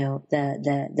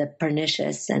 the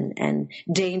pernicious and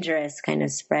dangerous kind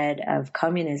of spread of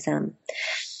communism.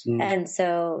 And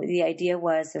so the idea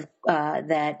was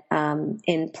that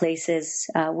in places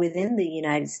within the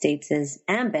United States'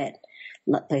 ambit,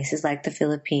 places like the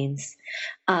Philippines,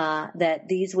 that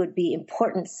these would be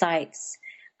important sites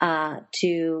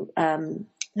to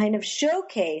kind of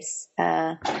showcase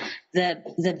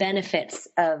the benefits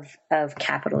of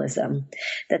capitalism,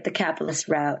 that the capitalist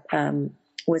route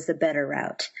was the better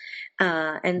route.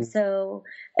 And so,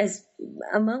 as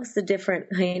amongst the different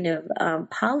kind of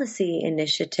policy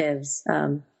initiatives,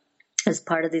 as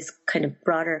part of this kind of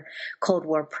broader Cold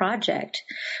War project,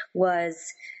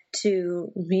 was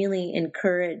to really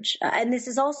encourage, and this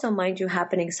is also, mind you,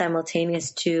 happening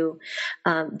simultaneous to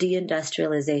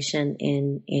deindustrialization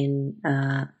in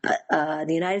the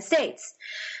United States.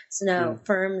 So now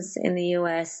firms in the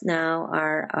U.S. now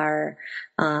are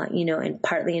and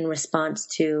partly in response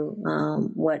to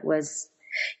what was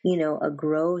a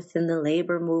growth in the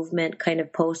labor movement kind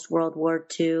of post World War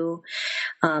II.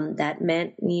 That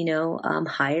meant,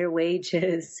 higher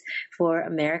wages for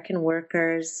American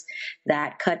workers.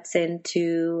 That cuts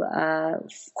into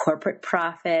corporate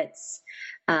profits.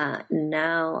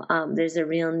 Now there's a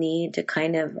real need to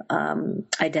kind of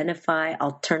identify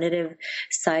alternative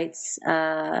sites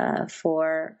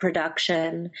for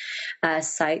production,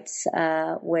 sites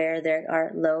where there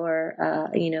are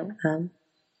lower,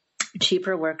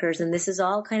 cheaper workers, and this is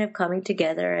all kind of coming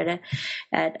together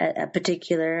at a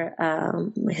particular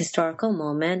historical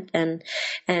moment, and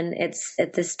it's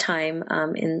at this time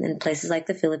in places like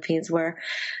the Philippines where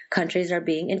countries are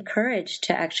being encouraged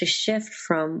to actually shift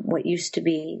from what used to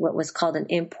be what was called an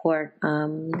import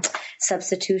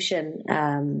substitution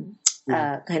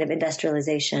kind of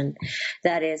industrialization.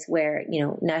 That is where,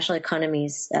 national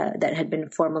economies that had been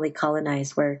formerly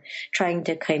colonized were trying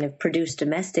to kind of produce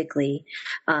domestically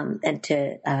and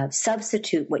to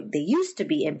substitute what they used to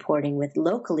be importing with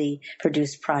locally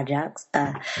produced products.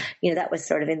 That was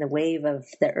sort of in the wave of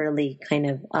the early kind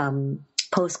of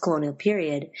post-colonial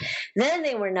period. Then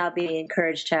they were now being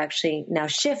encouraged to actually now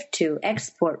shift to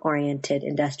export-oriented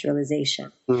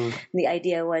industrialization. The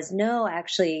idea was, no,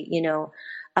 actually,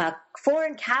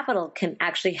 foreign capital can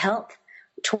actually help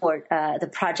toward the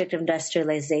project of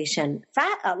industrialization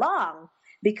along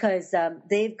because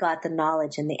they've got the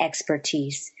knowledge and the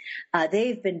expertise.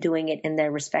 They've been doing it in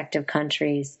their respective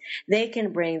countries. They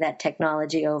can bring that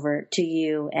technology over to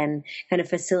you and kind of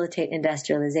facilitate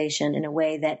industrialization in a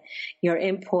way that your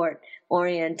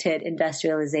import-oriented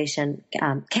industrialization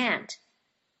can't.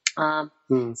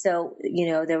 So,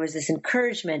 there was this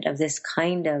encouragement of this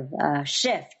kind of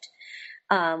shift.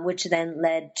 Which then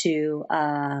led to,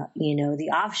 the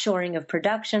offshoring of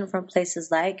production from places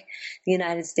like the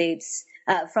United States,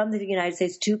 from the United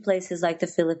States to places like the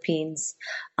Philippines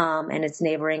and its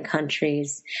neighboring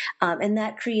countries. And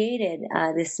that created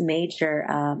this major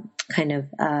kind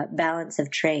of balance of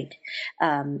trade,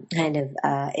 trade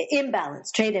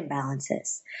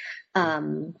imbalances.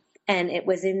 And it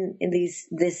was in this,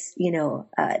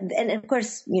 and of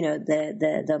course,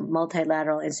 the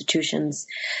multilateral institutions,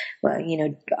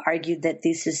 argued that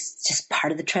this is just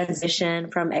part of the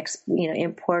transition from,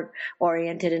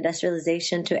 import-oriented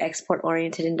industrialization to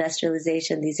export-oriented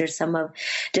industrialization. These are some of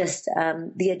just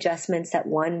the adjustments that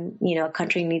one,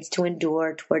 country needs to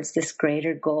endure towards this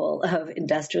greater goal of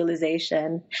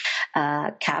industrialization,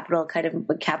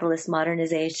 capitalist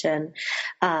modernization.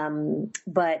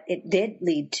 But it did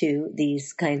lead to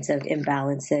these kinds of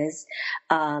imbalances.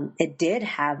 It did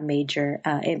have major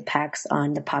impacts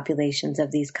on the populations of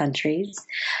these countries,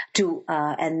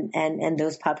 and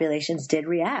those populations did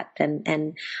react.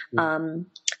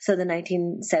 So the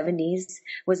 1970s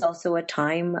was also a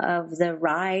time of the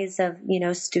rise of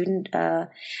student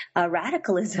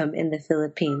radicalism in the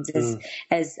Philippines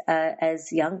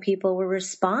as young people were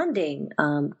responding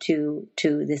to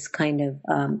this kind of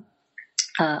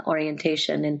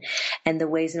orientation and the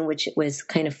ways in which it was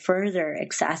kind of further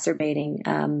exacerbating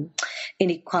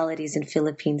inequalities in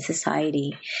Philippine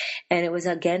society. And it was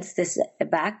against this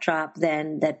backdrop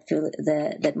then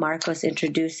that Marcos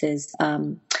introduces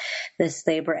this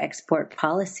labor export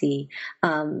policy.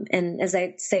 And as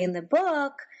I say in the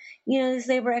book, this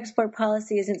labor export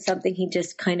policy isn't something he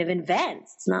just kind of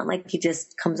invents. It's not like he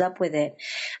just comes up with it.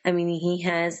 I mean, he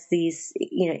has these,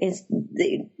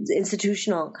 the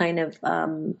institutional kind of,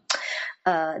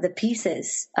 the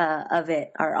pieces of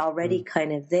it are already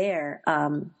kind of there,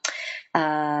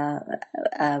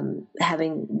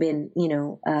 having been,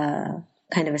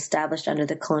 kind of established under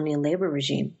the colonial labor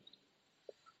regime.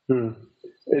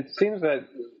 It seems that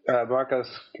Marcos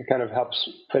kind of helps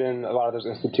put in a lot of those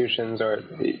institutions, or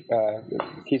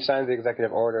he signs the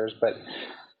executive orders. But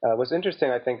what's interesting,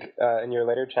 I think, in your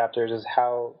later chapters is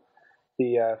how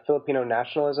the Filipino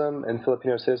nationalism and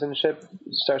Filipino citizenship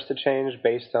starts to change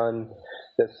based on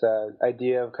this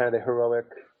idea of kind of the heroic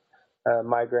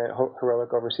migrant,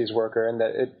 heroic overseas worker, and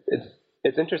that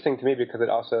it's interesting to me because it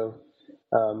also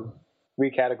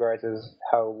recategorizes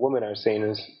how women are seen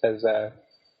as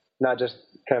not just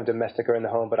kind of domestic or in the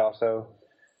home, but also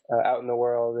out in the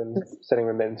world and sending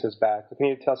remittances back. So can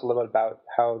you tell us a little bit about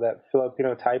how that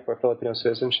Filipino type or Filipino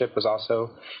citizenship was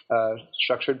also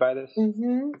structured by this?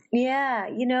 Mm-hmm. Yeah.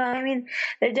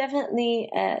 There definitely,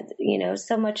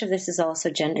 so much of this is also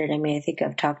gendered. I mean, I think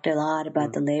I've talked a lot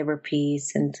about the labor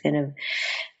piece and kind of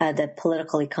the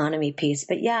political economy piece.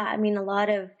 But yeah, I mean, a lot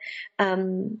of,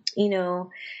 and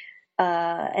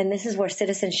this is where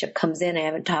citizenship comes in. I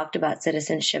haven't talked about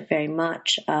citizenship very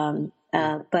much.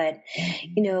 But,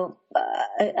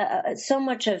 so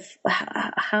much of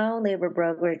how labor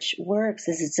brokerage works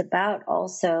is it's about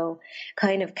also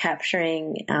kind of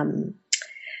capturing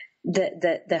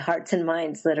the hearts and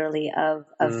minds, literally, of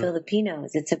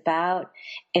Filipinos. It's about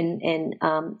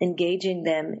engaging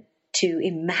them to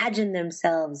imagine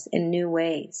themselves in new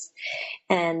ways,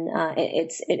 and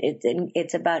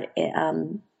it's about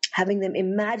having them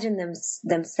imagine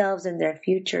themselves and their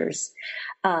futures.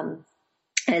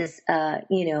 As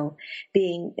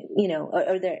being,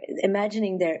 or they're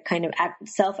imagining their kind of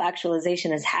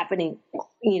self-actualization as happening,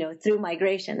 through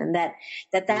migration, and that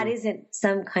isn't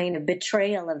some kind of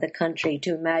betrayal of the country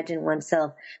to imagine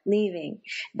oneself leaving,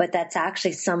 but that's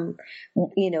actually some,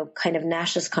 kind of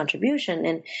nationalist contribution.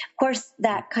 And of course,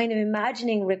 that kind of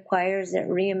imagining requires a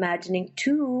reimagining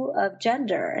too of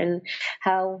gender and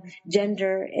how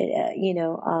gender,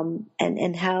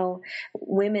 and how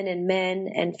women and men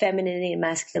and femininity and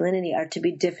masculinity are to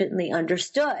be differently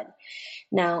understood.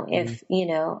 Now, if,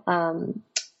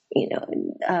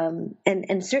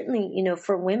 and certainly,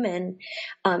 for women,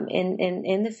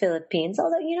 in the Philippines,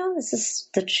 although, this is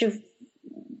the truth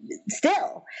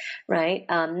still, right?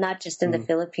 Not just in the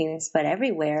Philippines, but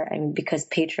everywhere. I mean, because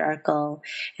patriarchal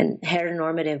and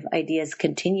heteronormative ideas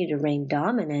continue to reign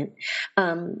dominant.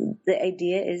 The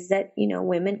idea is that,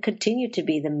 women continue to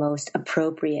be the most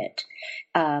appropriate,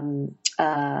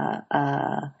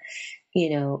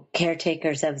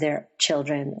 caretakers of their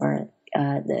children, or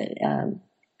the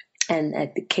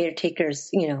caretakers,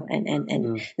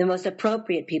 and the most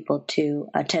appropriate people to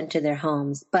attend to their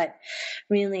homes. But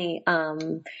really,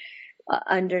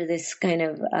 under this kind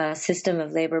of system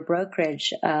of labor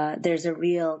brokerage, there's a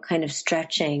real kind of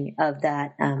stretching of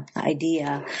that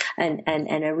idea and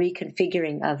a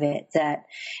reconfiguring of it, that,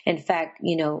 in fact,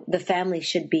 the family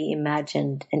should be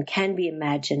imagined and can be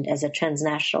imagined as a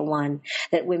transnational one,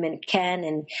 that women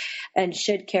can and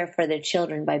should care for their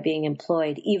children by being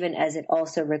employed, even as it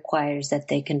also requires that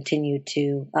they continue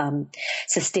to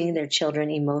sustain their children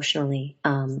emotionally,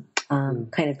 kind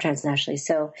of transnationally.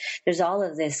 So there's all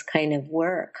of this kind of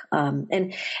work.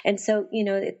 And so,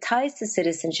 it ties to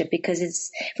citizenship, because if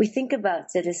we think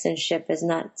about citizenship as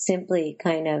not simply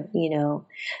kind of,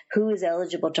 who is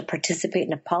eligible to participate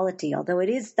in a polity, although it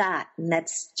is that, and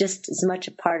that's just as much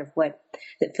a part of what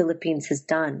the Philippines has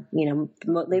done.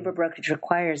 Labor brokerage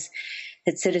requires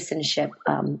that citizenship,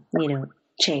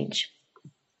 change.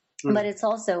 But it's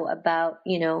also about,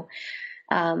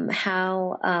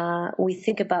 how we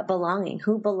think about belonging,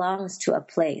 who belongs to a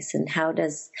place, and how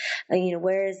does,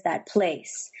 where is that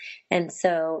place? And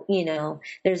so,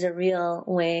 there's a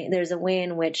way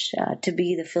in which to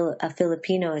be a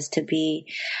Filipino is to be,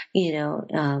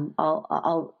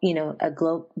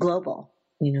 global,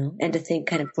 and to think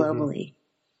kind of globally.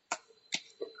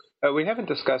 We haven't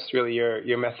discussed really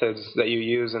your methods that you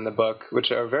use in the book,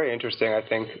 which are very interesting, I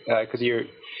think, because you're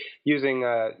using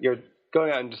you're going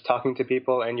out and just talking to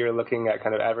people, and you're looking at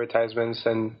kind of advertisements,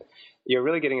 and you're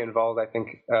really getting involved, I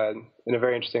think, in a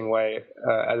very interesting way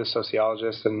as a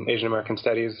sociologist and Asian American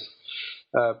studies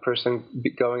person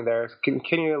going there. Can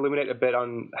you illuminate a bit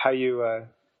on how you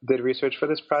did research for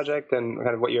this project and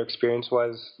kind of what your experience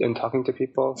was in talking to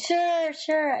people?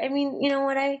 Sure. I mean,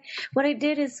 what I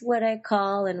did is what I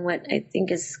call, and what I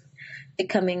think is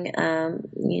becoming, a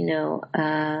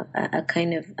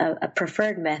kind of a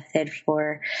preferred method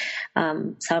for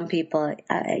some people.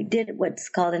 I did what's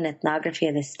called an ethnography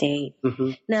of the state.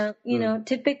 Mm-hmm. Now,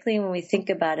 typically when we think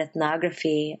about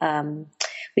ethnography,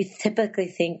 we typically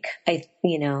think,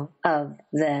 of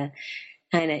the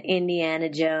kind of Indiana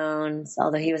Jones,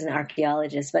 although he was an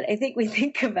archaeologist. But I think we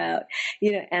think about,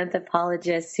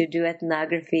 anthropologists who do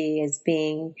ethnography as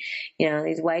being,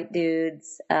 these white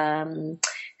dudes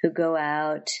who go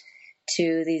out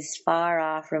to these far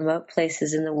off, remote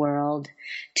places in the world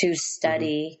to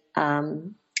study,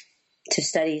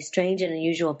 strange and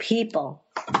unusual people.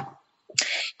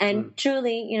 And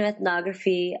truly,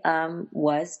 ethnography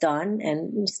was done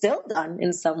and still done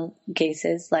in some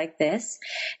cases like this.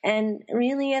 And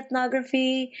really,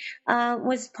 ethnography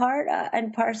was part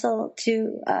and parcel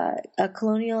to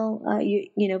colonial,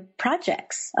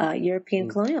 projects, European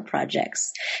colonial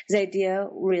projects. The idea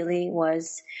really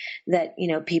was that,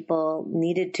 people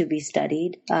needed to be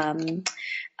studied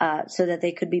so that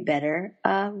they could be better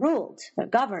ruled,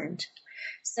 governed.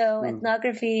 So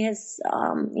ethnography has,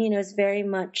 is very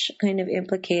much kind of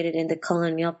implicated in the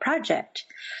colonial project.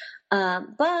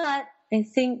 But I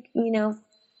think,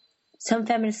 some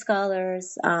feminist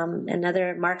scholars and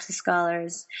other Marxist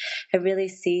scholars have really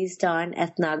seized on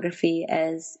ethnography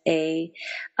as a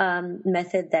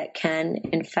method that can,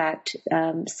 in fact,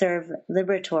 serve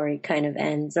liberatory kind of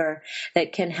ends, or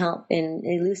that can help in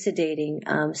elucidating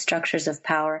structures of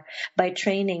power by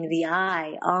training the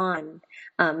eye on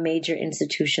major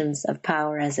institutions of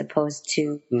power as opposed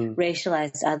to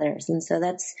racialized others. And so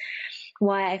that's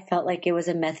why I felt like it was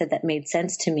a method that made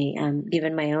sense to me,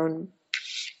 given my own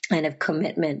kind of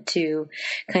commitment to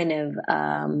kind of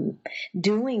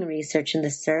doing research in the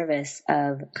service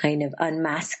of kind of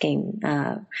unmasking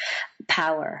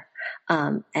power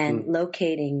and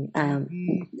locating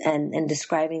and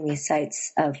describing these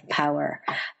sites of power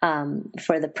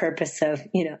for the purpose of,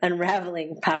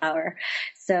 unraveling power.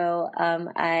 So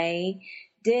I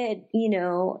did,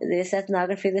 this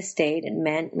ethnography of the state. It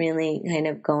meant really kind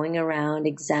of going around,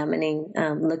 examining,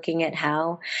 looking at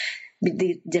how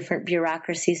the different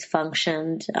bureaucracies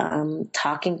functioned,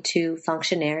 talking to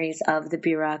functionaries of the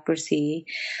bureaucracy,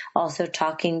 also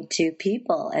talking to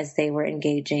people as they were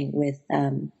engaging with,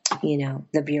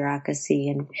 the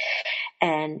bureaucracy.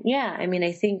 And yeah, I mean,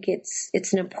 I think it's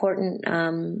an important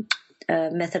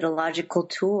methodological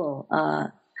tool.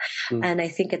 And I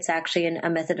think it's actually a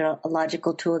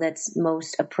methodological tool that's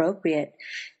most appropriate,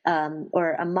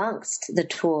 or amongst the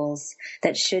tools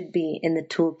that should be in the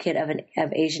toolkit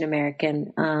of Asian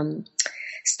American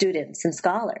students and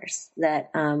scholars. That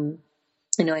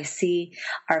I see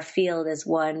our field as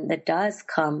one that does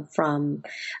come from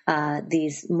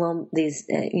these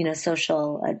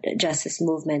social justice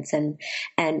movements, and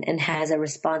has a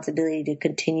responsibility to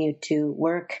continue to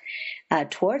work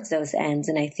towards those ends.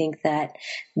 And I think that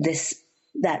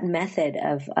that method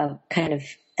of kind of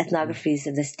ethnographies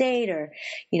of the state, or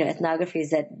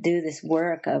ethnographies that do this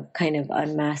work of kind of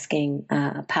unmasking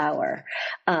power,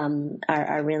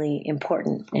 are really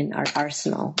important in our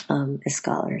arsenal as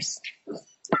scholars.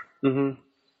 Mm-hmm.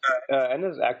 And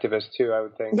as activists too, I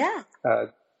would think. Yeah.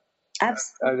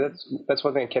 Absolutely. That's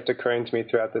one thing that kept occurring to me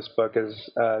throughout this book is,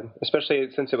 especially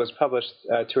since it was published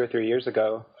 2 or 3 years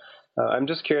ago. I'm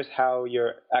just curious how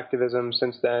your activism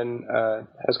since then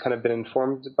has kind of been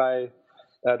informed by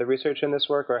the research in this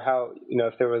work, or how,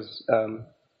 if there was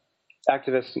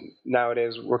activists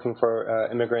nowadays working for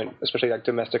immigrant, especially like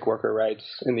domestic worker rights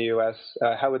in the U.S.,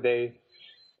 how would they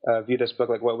view this book?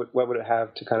 Like, what would it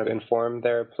have to kind of inform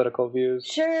their political views?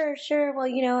 Sure. Well,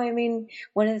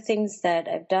 one of the things that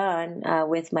I've done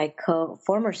with my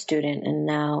former student, and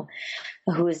now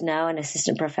who is now an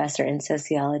assistant professor in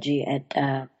sociology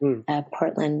at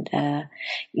Portland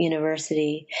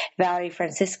University, Valerie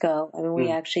Francisco.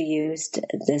 We actually used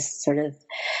this sort of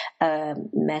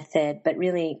method, but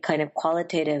really kind of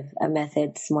qualitative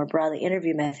methods, more broadly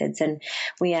interview methods. And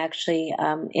we actually,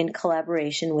 in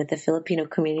collaboration with the Filipino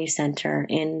Community Center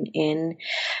in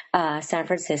San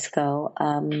Francisco,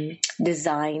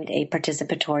 designed a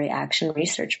participatory action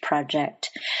research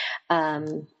project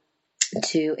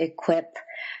to equip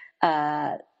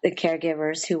the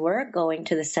caregivers who were going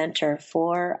to the center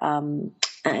for,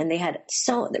 and there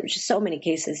were just so many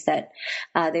cases that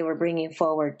they were bringing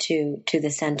forward to the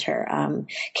center,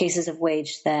 cases of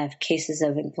wage theft, cases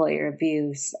of employer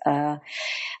abuse,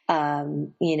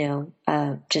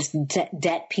 just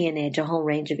debt peonage, a whole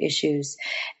range of issues.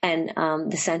 And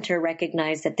the center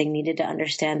recognized that they needed to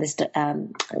understand this,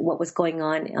 what was going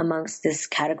on amongst this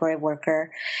category of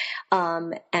worker.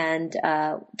 And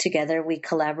together we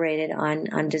collaborated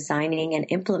on designing and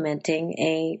implementing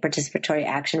a participatory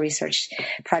action research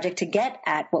project to get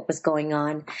at what was going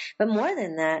on. But more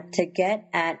than that, to get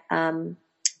at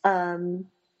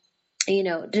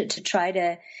to try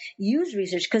to use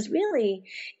research, because really,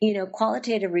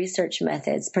 qualitative research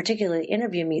methods, particularly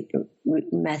interview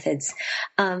methods,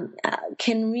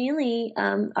 can really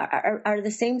are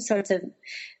the same sorts of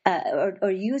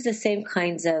or use the same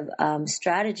kinds of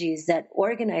strategies that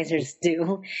organizers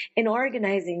do in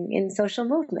organizing in social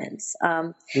movements.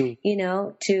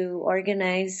 To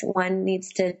organize, one needs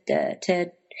to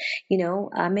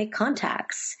make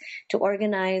contacts. To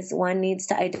organize, one needs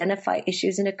to identify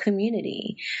issues in a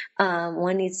community.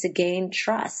 One needs to gain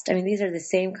trust. These are the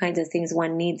same kinds of things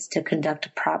one needs to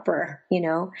conduct proper,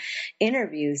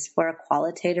 interviews for a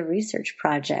qualitative research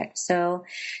project. So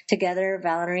together,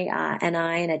 Valerie and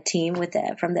I and a team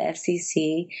from the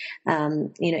FCC,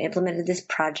 implemented this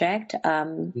project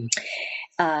in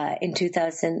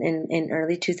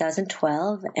early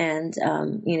 2012. And,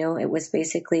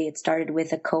 it started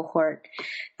with a cohort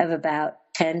of about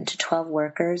 10 to 12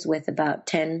 workers with about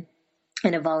 10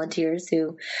 and of volunteers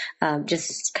who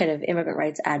just kind of immigrant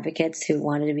rights advocates who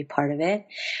wanted to be part of it.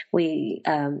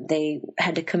 They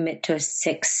had to commit to a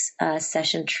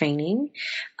 6-session training.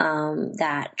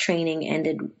 That training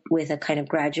ended with a kind of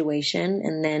graduation,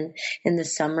 and then in the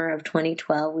summer of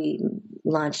 2012, we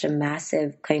launched a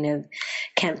massive kind of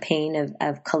campaign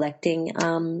of collecting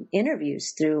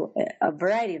interviews through a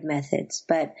variety of methods.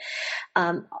 But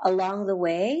along the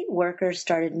way, workers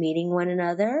started meeting one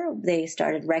another. They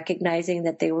started recognizing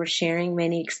that they were sharing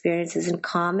many experiences in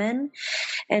common,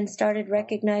 and started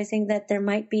recognizing that there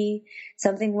might be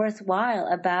something worthwhile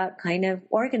about kind of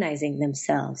organizing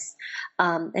themselves,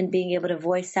 and being able to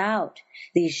voice out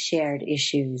these shared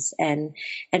issues and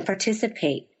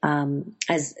participate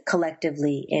as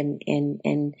collectively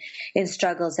in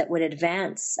struggles that would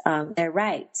advance their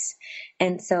rights.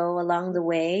 And so along the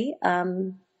way,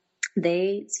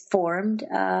 they formed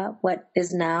what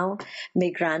is now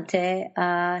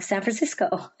Migrante San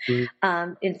Francisco.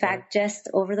 In fact, just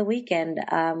over the weekend,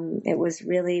 it was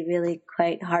really, really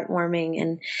quite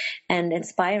heartwarming and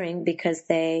inspiring, because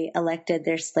they elected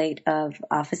their slate of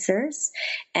officers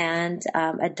and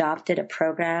adopted a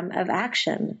program of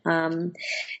action. And,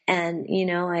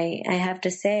 I have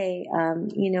to say,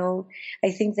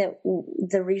 I think that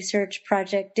the research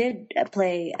project did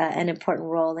play an important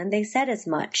role, and they said as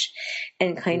much,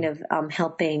 and kind of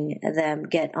helping them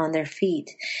get on their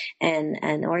feet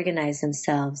and organize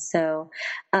themselves. So,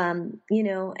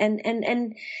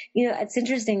 it's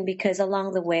interesting because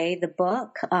along the way, the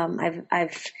book,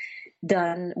 I've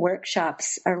done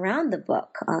workshops around the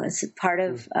book. It's part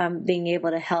of being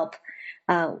able to help.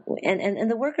 And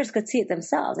the workers could see it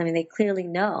themselves. I mean, they clearly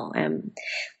know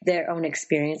their own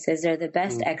experiences. They're the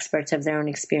best experts of their own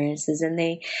experiences, and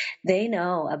they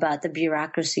know about the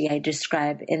bureaucracy I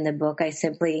describe in the book. I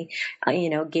simply,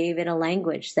 gave it a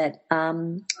language that,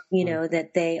 that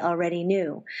they already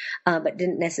knew, but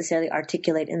didn't necessarily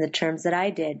articulate in the terms that I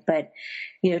did. But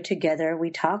together we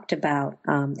talked about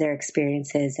their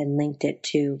experiences and linked it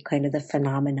to kind of the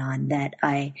phenomenon that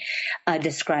I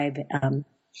describe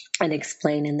and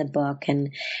explain in the book.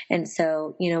 And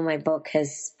so, my book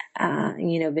has,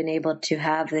 been able to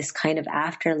have this kind of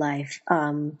afterlife,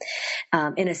 in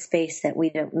a space that we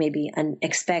don't maybe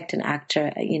expect an actor,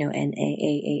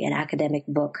 an academic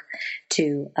book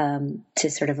to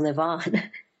sort of live on.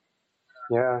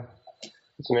 Yeah,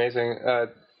 it's amazing.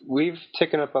 We've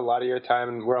taken up a lot of your time,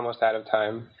 and we're almost out of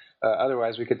time.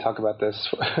 Otherwise, we could talk about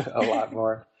this a lot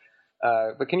more.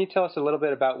 But can you tell us a little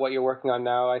bit about what you're working on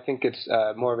now? I think it's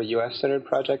more of a U.S.-centered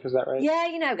project. Is that right? Yeah,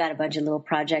 I've got a bunch of little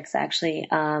projects actually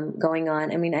going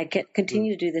on. I mean, I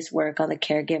continue to do this work on the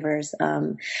caregivers.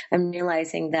 I'm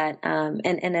realizing that,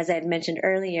 and as I had mentioned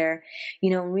earlier,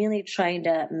 really trying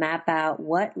to map out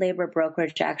what labor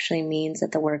brokerage actually means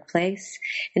at the workplace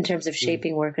in terms of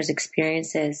shaping workers'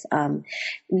 experiences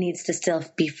needs to still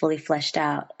be fully fleshed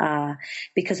out,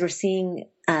 because we're seeing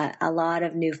a lot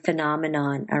of new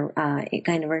phenomenon,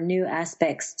 kind of are new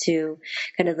aspects to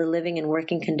kind of the living and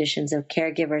working conditions of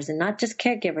caregivers, and not just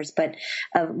caregivers, but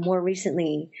of more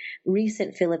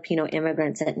recent Filipino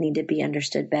immigrants that need to be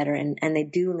understood better. And they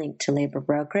do link to labor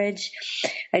brokerage.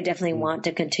 I definitely want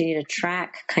to continue to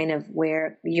track kind of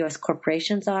where U.S.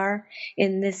 corporations are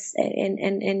in this, as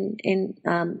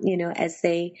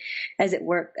they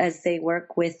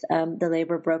work with the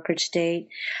labor brokerage state.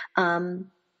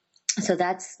 So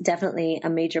that's definitely a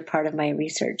major part of my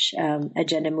research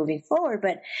agenda moving forward.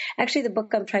 But actually, the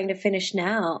book I'm trying to finish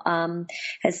now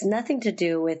has nothing to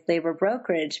do with labor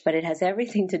brokerage, but it has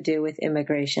everything to do with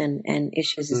immigration and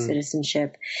issues of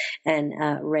citizenship and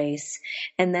race.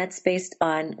 And that's based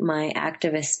on my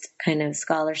activist kind of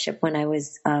scholarship when I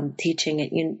was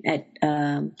teaching at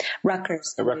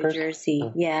Rutgers, New Jersey.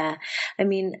 Oh. Yeah. I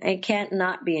mean, I can't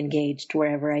not be engaged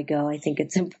wherever I go. I think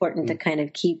it's important to kind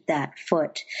of keep that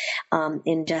foot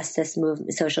in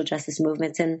social justice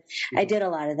movements. And I did a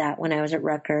lot of that when I was at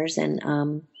Rutgers. And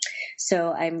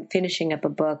so I'm finishing up a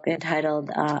book entitled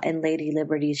In Lady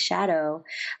Liberty's Shadow,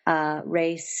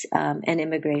 Race and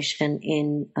Immigration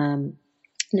in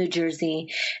New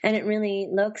Jersey. And it really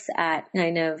looks at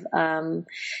kind of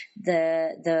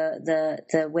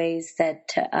the ways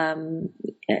that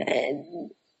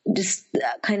just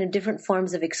kind of different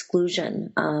forms of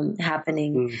exclusion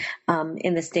happening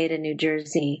in the state of New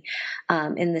Jersey,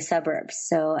 in the suburbs.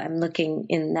 So I'm looking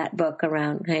in that book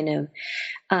around kind of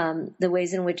the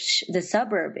ways in which the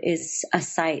suburb is a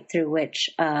site through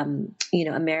which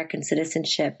American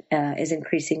citizenship is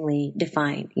increasingly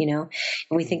defined. And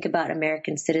we think about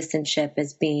American citizenship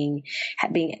as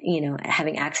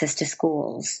having access to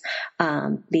schools,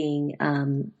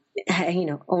 being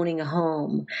owning a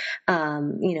home.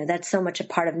 That's so much a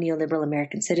part of neoliberal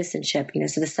American citizenship.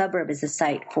 So the suburb is a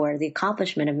site for the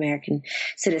accomplishment of American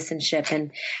citizenship.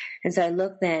 And so I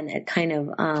look then at kind of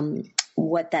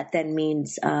what that then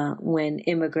means when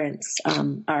immigrants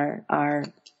are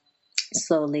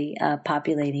slowly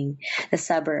populating the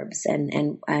suburbs,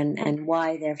 and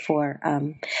why, therefore,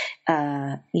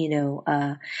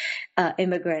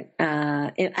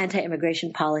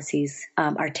 anti-immigration policies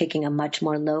are taking a much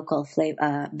more local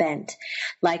bent,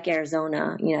 like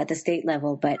Arizona, at the state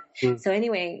level. But so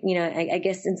anyway, I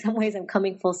guess in some ways I'm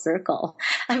coming full circle.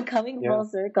 Full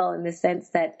circle in the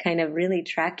sense that kind of really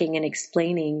tracking and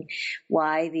explaining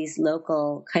why these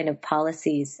local kind of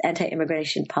policies,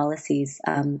 anti-immigration policies,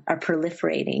 are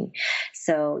proliferating.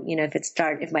 So,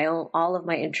 all of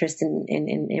my interest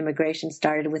in immigration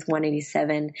started with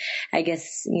 187. I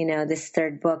guess, this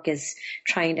third book is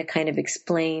trying to kind of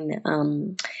explain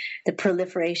the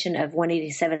proliferation of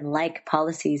 187-like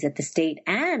policies at the state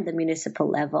and the municipal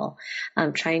level,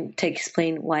 trying to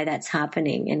explain why that's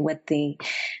happening and what the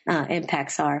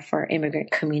impacts are for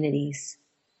immigrant communities.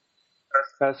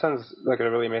 That sounds like a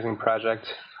really amazing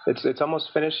project. It's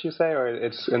almost finished, you say, or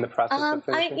it's in the process of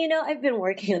finishing? I've been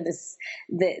working on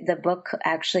the book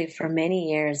actually for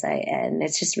many years, and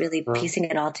it's just really piecing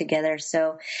it all together.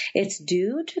 So it's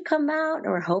due to come out,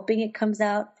 or we're hoping it comes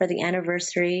out for the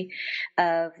anniversary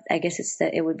of, I guess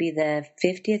it would be the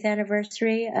 50th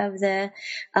anniversary of the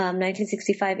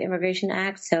 1965 Immigration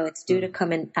Act. So it's due to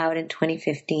come out in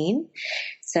 2015.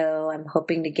 So I'm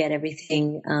hoping to get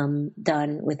everything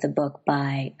done with the book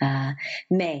by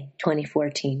May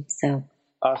 2014. So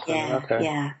awesome. Yeah,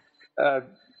 okay.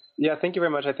 Yeah. Thank you very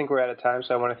much. I think we're out of time,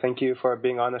 so I want to thank you for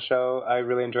being on the show. I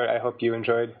really enjoyed. I hope you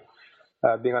enjoyed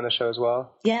being on the show as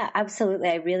well. Yeah, absolutely.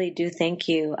 I really do thank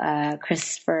you,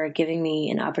 Chris, for giving me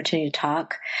an opportunity to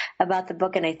talk about the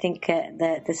book. And I think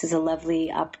that this is a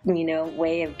lovely,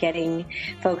 way of getting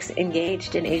folks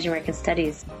engaged in Asian American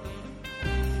studies.